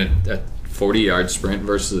 Well, I mean, a 40-yard sprint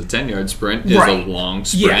versus a 10-yard sprint is Right. a long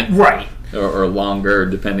sprint. Yeah, right. Or longer,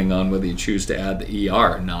 depending on whether you choose to add the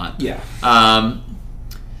ER or not. Yeah.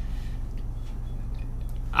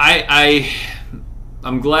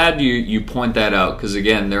 I'm glad you point that out, because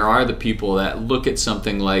again, there are the people that look at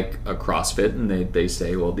something like a CrossFit and they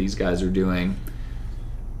say, well, these guys are doing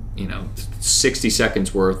 60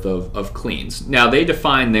 seconds worth of cleans. Now they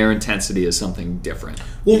define their intensity as something different.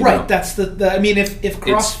 Well, right. That's the I mean, if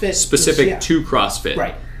CrossFit it's specific to CrossFit,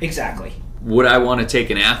 right? Exactly. Would I want to take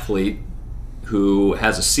an athlete who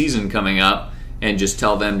has a season coming up and just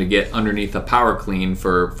tell them to get underneath a power clean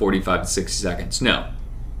for 45 to 60 seconds? No.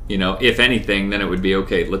 If anything, then it would be,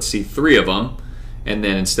 okay, let's see 3 of them, and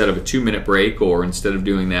then instead of a 2-minute break, or instead of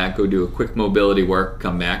doing that, go do a quick mobility work,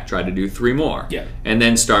 come back, try to do 3 more. Yeah. And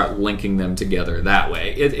then start linking them together that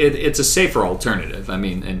way. It's a safer alternative. I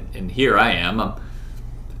mean, and here I am.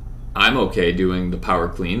 I'm okay doing the power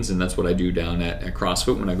cleans, and that's what I do down at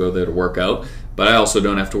CrossFit when I go there to work out. But I also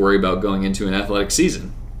don't have to worry about going into an athletic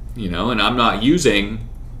season, and I'm not using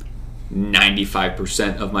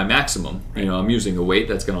 95% of my maximum. I'm using a weight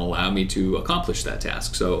that's going to allow me to accomplish that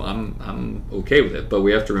task. So I'm okay with it. But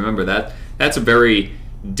we have to remember that that's a very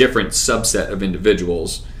different subset of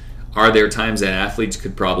individuals. Are there times that athletes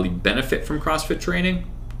could probably benefit from CrossFit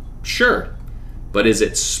training? Sure. But is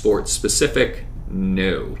it sport specific?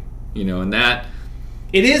 No. And that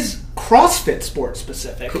it is CrossFit sport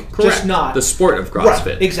specific, correct. Just not the sport of CrossFit.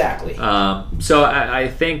 Right, exactly. So I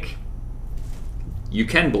think you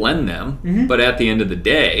can blend them, but at the end of the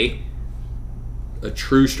day, a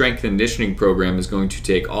true strength and conditioning program is going to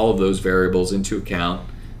take all of those variables into account,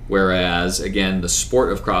 whereas, again, the sport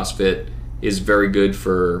of CrossFit is very good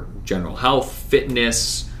for general health,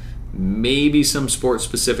 fitness, maybe some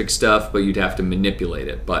sport-specific stuff, but you'd have to manipulate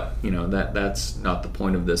it. But, that's not the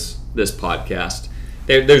point of this podcast.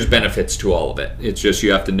 There's benefits to all of it. It's just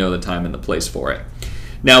you have to know the time and the place for it.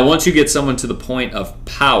 Now, once you get someone to the point of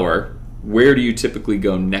power, where do you typically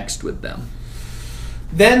go next with them?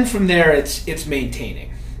 Then from there, it's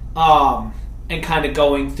maintaining, and kind of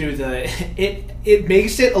going through it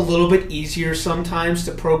makes it a little bit easier sometimes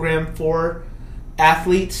to program for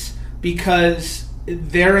athletes, because your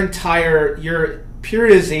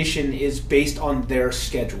periodization is based on their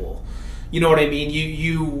schedule. You know what I mean?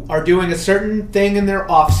 You are doing a certain thing in their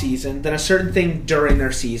off season, then a certain thing during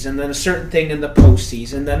their season, then a certain thing in the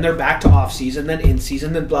postseason, then they're back to off season, then in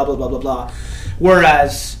season, then blah blah blah blah blah.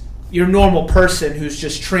 Whereas your normal person who's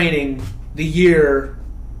just training the year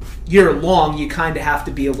long, you kind of have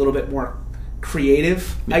to be a little bit more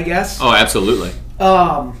creative, I guess. Oh, absolutely.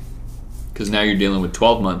 Because now you're dealing with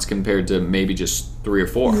 12 months compared to maybe just 3 or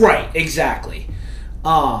 4. Right, exactly.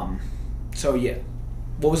 So yeah.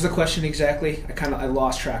 What was the question exactly? I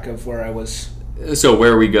lost track of where I was. So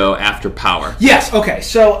where we go after power. Yes, okay.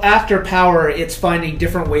 So after power, it's finding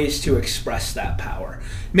different ways to express that power.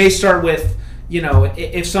 May start with,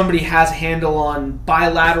 if somebody has a handle on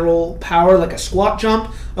bilateral power, like a squat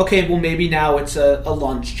jump, okay, well maybe now it's a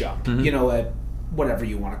lunge jump, whatever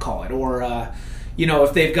you want to call it. Or,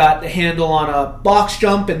 if they've got a handle on a box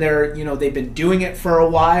jump and they've been doing it for a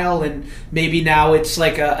while, and maybe now it's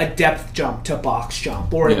like a depth jump to box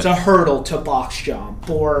jump, or it's a hurdle to box jump,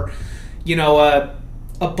 or, a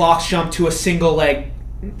box jump to a single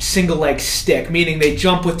leg stick, meaning they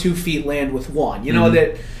jump with 2 feet, land with 1.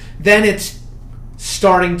 That then it's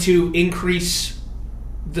starting to increase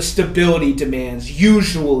the stability demands,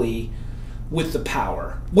 usually with the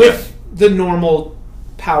power, with the normal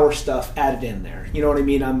power stuff added in there. You know what I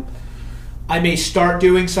mean? I may start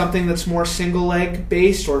doing something that's more single leg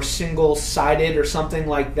based or single sided or something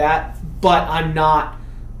like that, but I'm not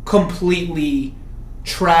completely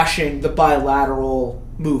trashing the bilateral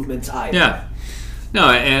movements either. Yeah. No,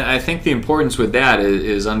 and I think the importance with that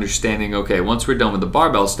is understanding, okay, once we're done with the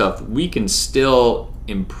barbell stuff, we can still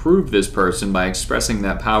improve this person by expressing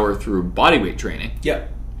that power through bodyweight training. Yep.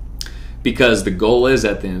 Because the goal is,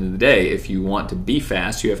 at the end of the day, if you want to be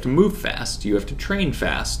fast, you have to move fast. You have to train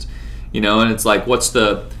fast. And it's like,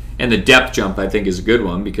 and the depth jump, I think, is a good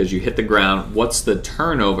one, because you hit the ground. What's the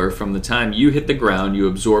turnover from the time you hit the ground, you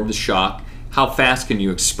absorb the shock? How fast can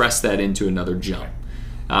you express that into another jump?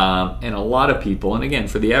 And a lot of people, and again,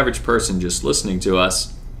 for the average person just listening to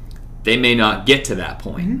us, they may not get to that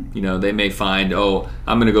point. Mm-hmm. They may find,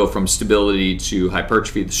 I'm going to go from stability to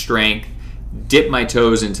hypertrophy to strength, dip my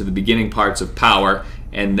toes into the beginning parts of power,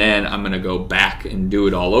 and then I'm going to go back and do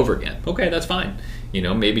it all over again. Okay, that's fine.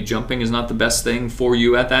 Maybe jumping is not the best thing for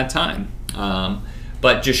you at that time.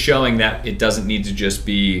 but just showing that it doesn't need to just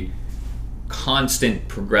be constant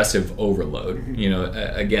progressive overload. You know,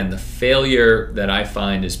 again, the failure that I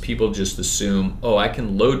find is people just assume, oh, I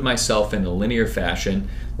can load myself in a linear fashion.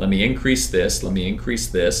 Let me increase this, let me increase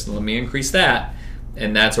this, let me increase that.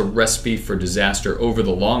 And that's a recipe for disaster over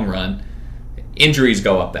the long run. Injuries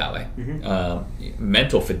go up that way.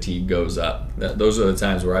 Mental fatigue goes up. Those are the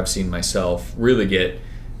times where I've seen myself really get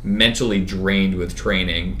mentally drained with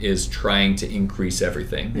training, is trying to increase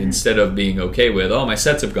everything instead of being okay with, oh, my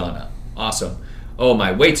sets have gone up. Awesome. Oh,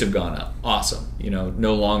 my weights have gone up. Awesome. You know,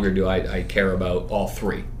 no longer do I care about all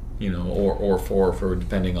three, you know, or four for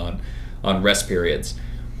depending on rest periods.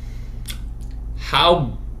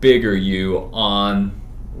 How big are you on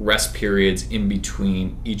rest periods in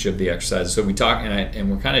between each of the exercises? So we talk,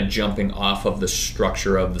 and we're kind of jumping off of the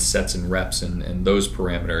structure of the sets and reps and those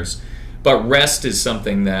parameters. But rest is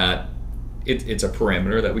something that it's a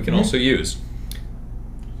parameter that we can also use.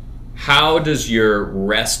 How does your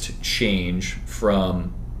rest change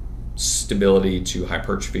from stability to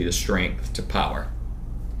hypertrophy to strength to power?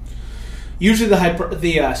 Usually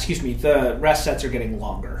the rest sets are getting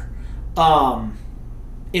longer.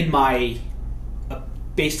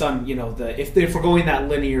 Based on, you know, if we're going that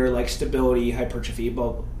linear, like stability, hypertrophy,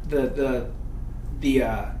 but the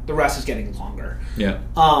rest is getting longer. Yeah.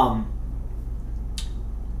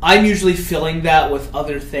 I'm usually filling that with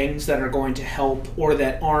other things that are going to help, or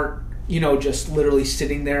that aren't, you know, just literally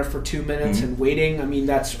sitting there for 2 minutes and waiting. I mean,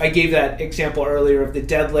 I gave that example earlier of the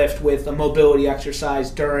deadlift with a mobility exercise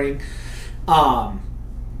during,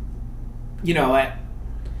 you know,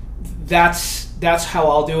 that's how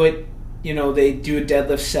I'll do it. You know, they do a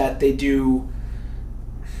deadlift set.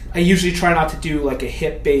 I usually try not to do like a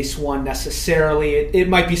hip-based one necessarily. It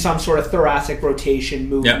might be some sort of thoracic rotation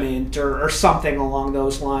movement or something along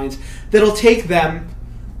those lines that'll take them,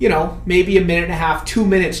 you know, maybe a minute and a half, 2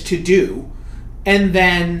 minutes to do. And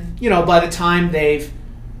then, you know, by the time they've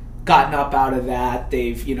gotten up out of that,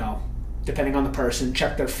 they've, you know, depending on the person,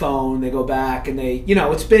 checked their phone, they go back and they, you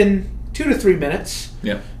know, it's been 2 to 3 minutes.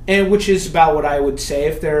 Yeah. And which is about what I would say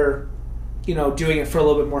if they're, you know, doing it for a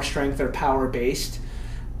little bit more strength or power-based.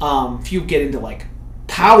 If you get into like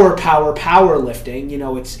power lifting, you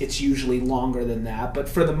know, it's usually longer than that. But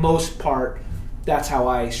for the most part, that's how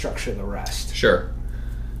I structure the rest. Sure.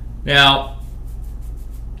 Now,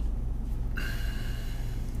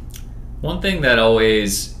 one thing that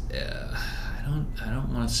always I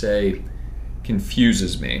don't want to say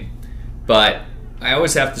confuses me, but I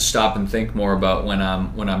always have to stop and think more about when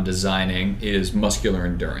I'm designing is muscular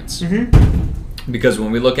endurance. Because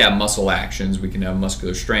when we look at muscle actions, we can have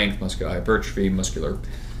muscular strength, muscular hypertrophy, muscular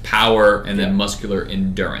power, and then muscular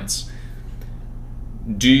endurance.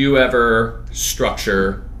 Do you ever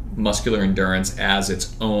structure muscular endurance as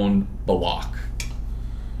its own block?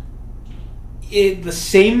 The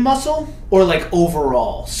same muscle or like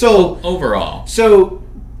overall? So overall. So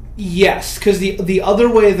yes, because the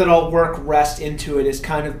other way that I'll work rest into it is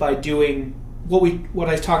kind of by doing what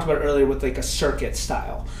I talked about earlier with like a circuit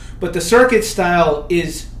style. But the circuit style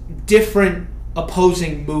is different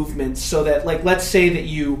opposing movements, so that, like, let's say that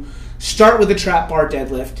you start with a trap bar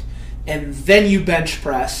deadlift, and then you bench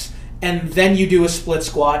press, and then you do a split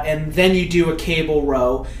squat, and then you do a cable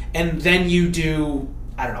row, and then you do,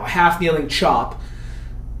 I don't know, a half kneeling chop.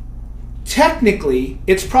 Technically,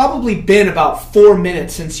 it's probably been about 4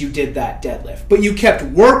 minutes since you did that deadlift, but you kept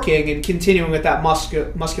working and continuing with that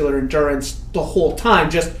muscular endurance the whole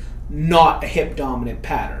time, just not a hip dominant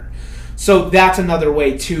pattern. So that's another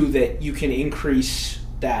way too that you can increase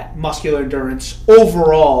that muscular endurance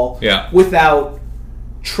overall without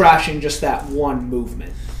trashing just that one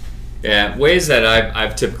movement. Yeah, ways that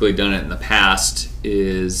I've typically done it in the past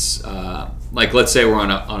is like, let's say we're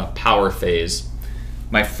on a power phase.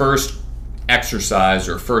 My first exercise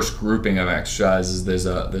or first grouping of exercises, there's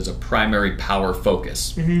a primary power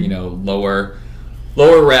focus. You know, lower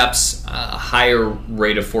reps, higher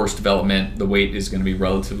rate of force development. The weight is going to be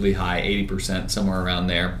relatively high, 80%, somewhere around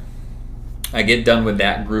there. I get done with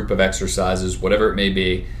that group of exercises, whatever it may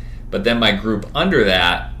be, but then my group under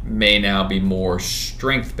that may now be more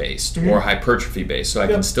strength-based or hypertrophy-based, so I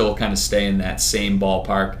can still kind of stay in that same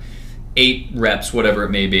ballpark, 8 reps, whatever it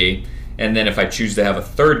may be. And then if I choose to have a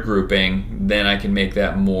third grouping, then I can make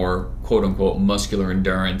that more quote-unquote muscular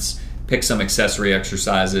endurance, pick some accessory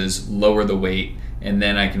exercises, lower the weight, and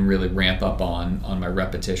then I can really ramp up on my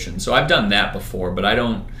repetition. So I've done that before, but I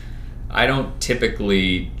don't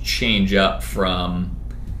typically change up from,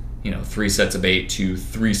 you know, 3 sets of 8 to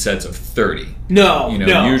 3 sets of 30.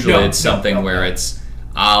 Usually it's something where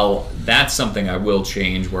that's something I will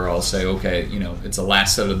change, where I'll say, okay, you know, it's the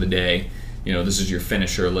last set of the day. this is your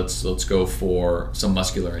finisher. Let's go for some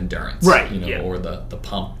muscular endurance, right? Or the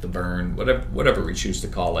pump, the burn, whatever we choose to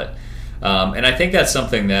call it. And I think that's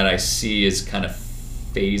something that I see is kind of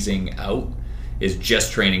phasing out, is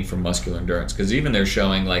just training for muscular endurance. Because even they're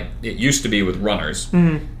showing, like it used to be with runners,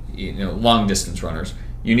 long distance runners,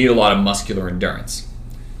 you need a lot of muscular endurance.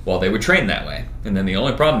 Well, they would train that way, and then the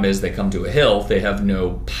only problem is they come to a hill, they have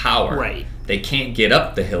no power. Right. They can't get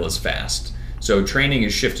up the hill as fast. So training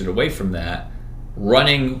is shifted away from that.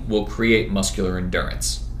 Running will create muscular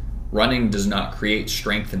endurance. Running does not create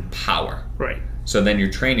strength and power. Right. So then your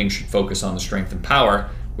training should focus on the strength and power,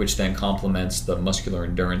 which then complements the muscular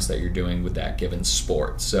endurance that you're doing with that given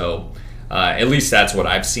sport. So at least that's what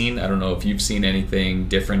I've seen. I don't know if you've seen anything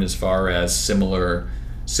different as far as similar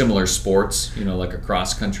sports, like a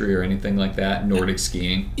cross country or anything like that, Nordic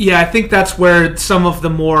skiing. Yeah, I think that's where some of the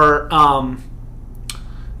more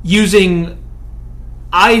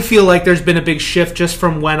I feel like there's been a big shift just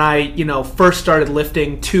from when I, first started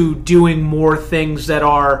lifting to doing more things that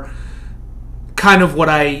are kind of what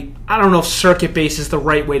I don't know if circuit base is the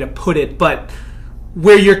right way to put it, but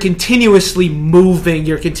where you're continuously moving,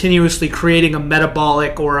 you're continuously creating a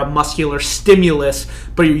metabolic or a muscular stimulus,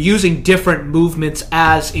 but you're using different movements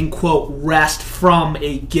as, in quote, rest from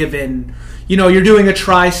a given, you're doing a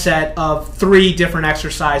tri-set of 3 different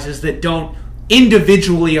exercises that don't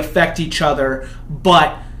individually affect each other,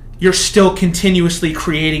 but you're still continuously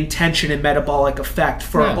creating tension and metabolic effect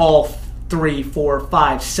for all 3, 4,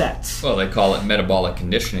 5 sets. Well, they call it metabolic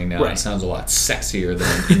conditioning now. Right. It sounds a lot sexier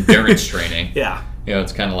than endurance training. Yeah.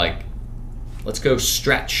 It's kind of like, let's go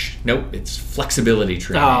stretch. Nope, it's flexibility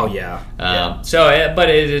training. Oh, yeah. But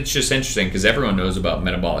it's just interesting because everyone knows about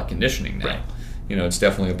metabolic conditioning now. Right. It's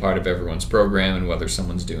definitely a part of everyone's program, and whether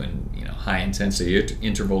someone's doing, high intensity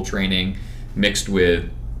interval training mixed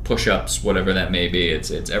with push-ups, whatever that may be,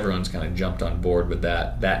 it's everyone's kind of jumped on board with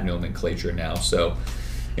that nomenclature now. So,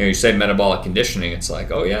 you say metabolic conditioning, it's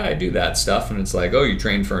like, oh yeah, I do that stuff, and it's like, oh, you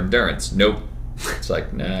train for endurance. Nope. It's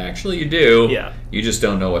like, nah, actually you do. Yeah. You just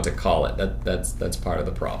don't know what to call it. That's part of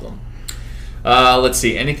the problem. Let's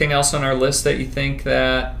see. Anything else on our list that you think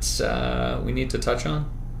that we need to touch on?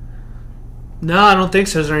 No, I don't think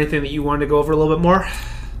so. Is there anything that you wanted to go over a little bit more?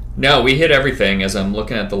 No, we hit everything. As I'm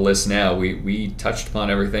looking at the list now, we touched upon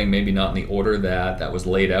everything, maybe not in the order that was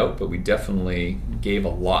laid out, but we definitely gave a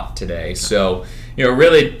lot today. So,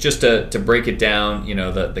 really just to break it down,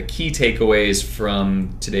 the key takeaways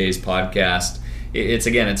from today's podcast,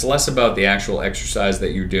 it's less about the actual exercise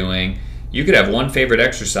that you're doing. You could have one favorite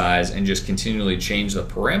exercise and just continually change the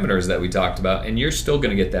parameters that we talked about, and you're still going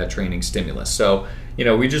to get that training stimulus. So,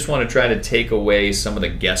 we just want to try to take away some of the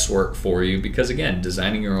guesswork for you because, again,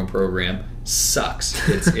 designing your own program sucks.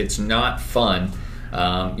 It's not fun.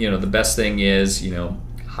 The best thing is,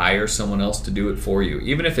 hire someone else to do it for you,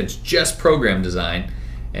 even if it's just program design.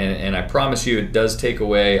 And I promise you it does take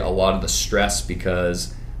away a lot of the stress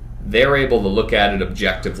because they're able to look at it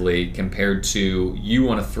objectively compared to you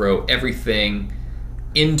want to throw everything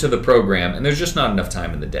into the program, and there's just not enough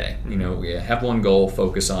time in the day. We have one goal,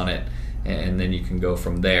 focus on it, and then you can go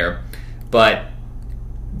from there. But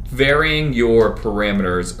varying your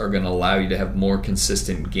parameters are going to allow you to have more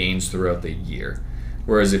consistent gains throughout the year.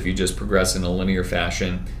 Whereas if you just progress in a linear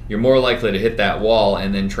fashion, you're more likely to hit that wall,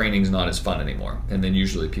 and then training's not as fun anymore. And then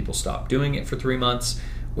usually people stop doing it for 3 months,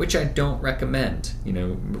 which I don't recommend.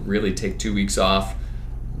 Really take 2 weeks off,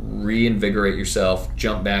 reinvigorate yourself,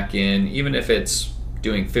 jump back in, even if it's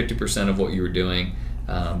doing 50% of what you were doing,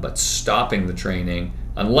 but stopping the training,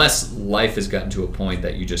 unless life has gotten to a point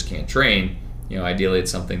that you just can't train. Ideally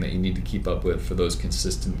it's something that you need to keep up with for those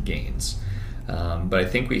consistent gains. But I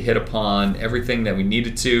think we hit upon everything that we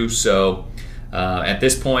needed to. So at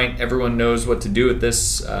this point, everyone knows what to do at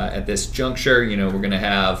this juncture. We're going to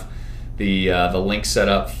have the link set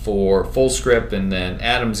up for Fullscript, and then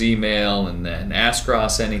Adam's email, and then Ask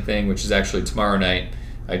Ross Anything, which is actually tomorrow night.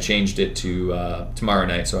 I changed it to tomorrow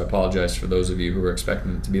night, so I apologize for those of you who were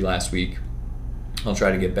expecting it to be last week. I'll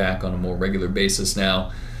try to get back on a more regular basis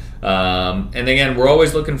now. And again, we're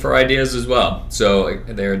always looking for ideas as well. So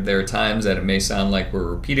there are times that it may sound like we're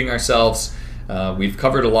repeating ourselves. We've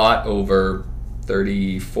covered a lot over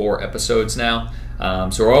 34 episodes now.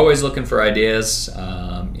 So we're always looking for ideas.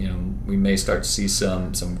 We may start to see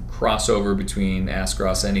some crossover between Ask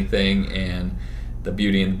Ross Anything and the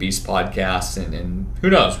Beauty and the Beast podcast, and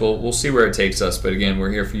who knows, we'll see where it takes us. But again,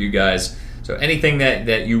 we're here for you guys. So anything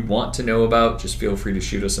that you want to know about, just feel free to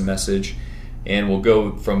shoot us a message, and we'll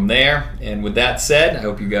go from there. And with that said, I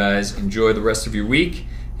hope you guys enjoy the rest of your week,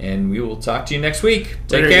 and we will talk to you next week.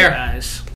 Take care, guys.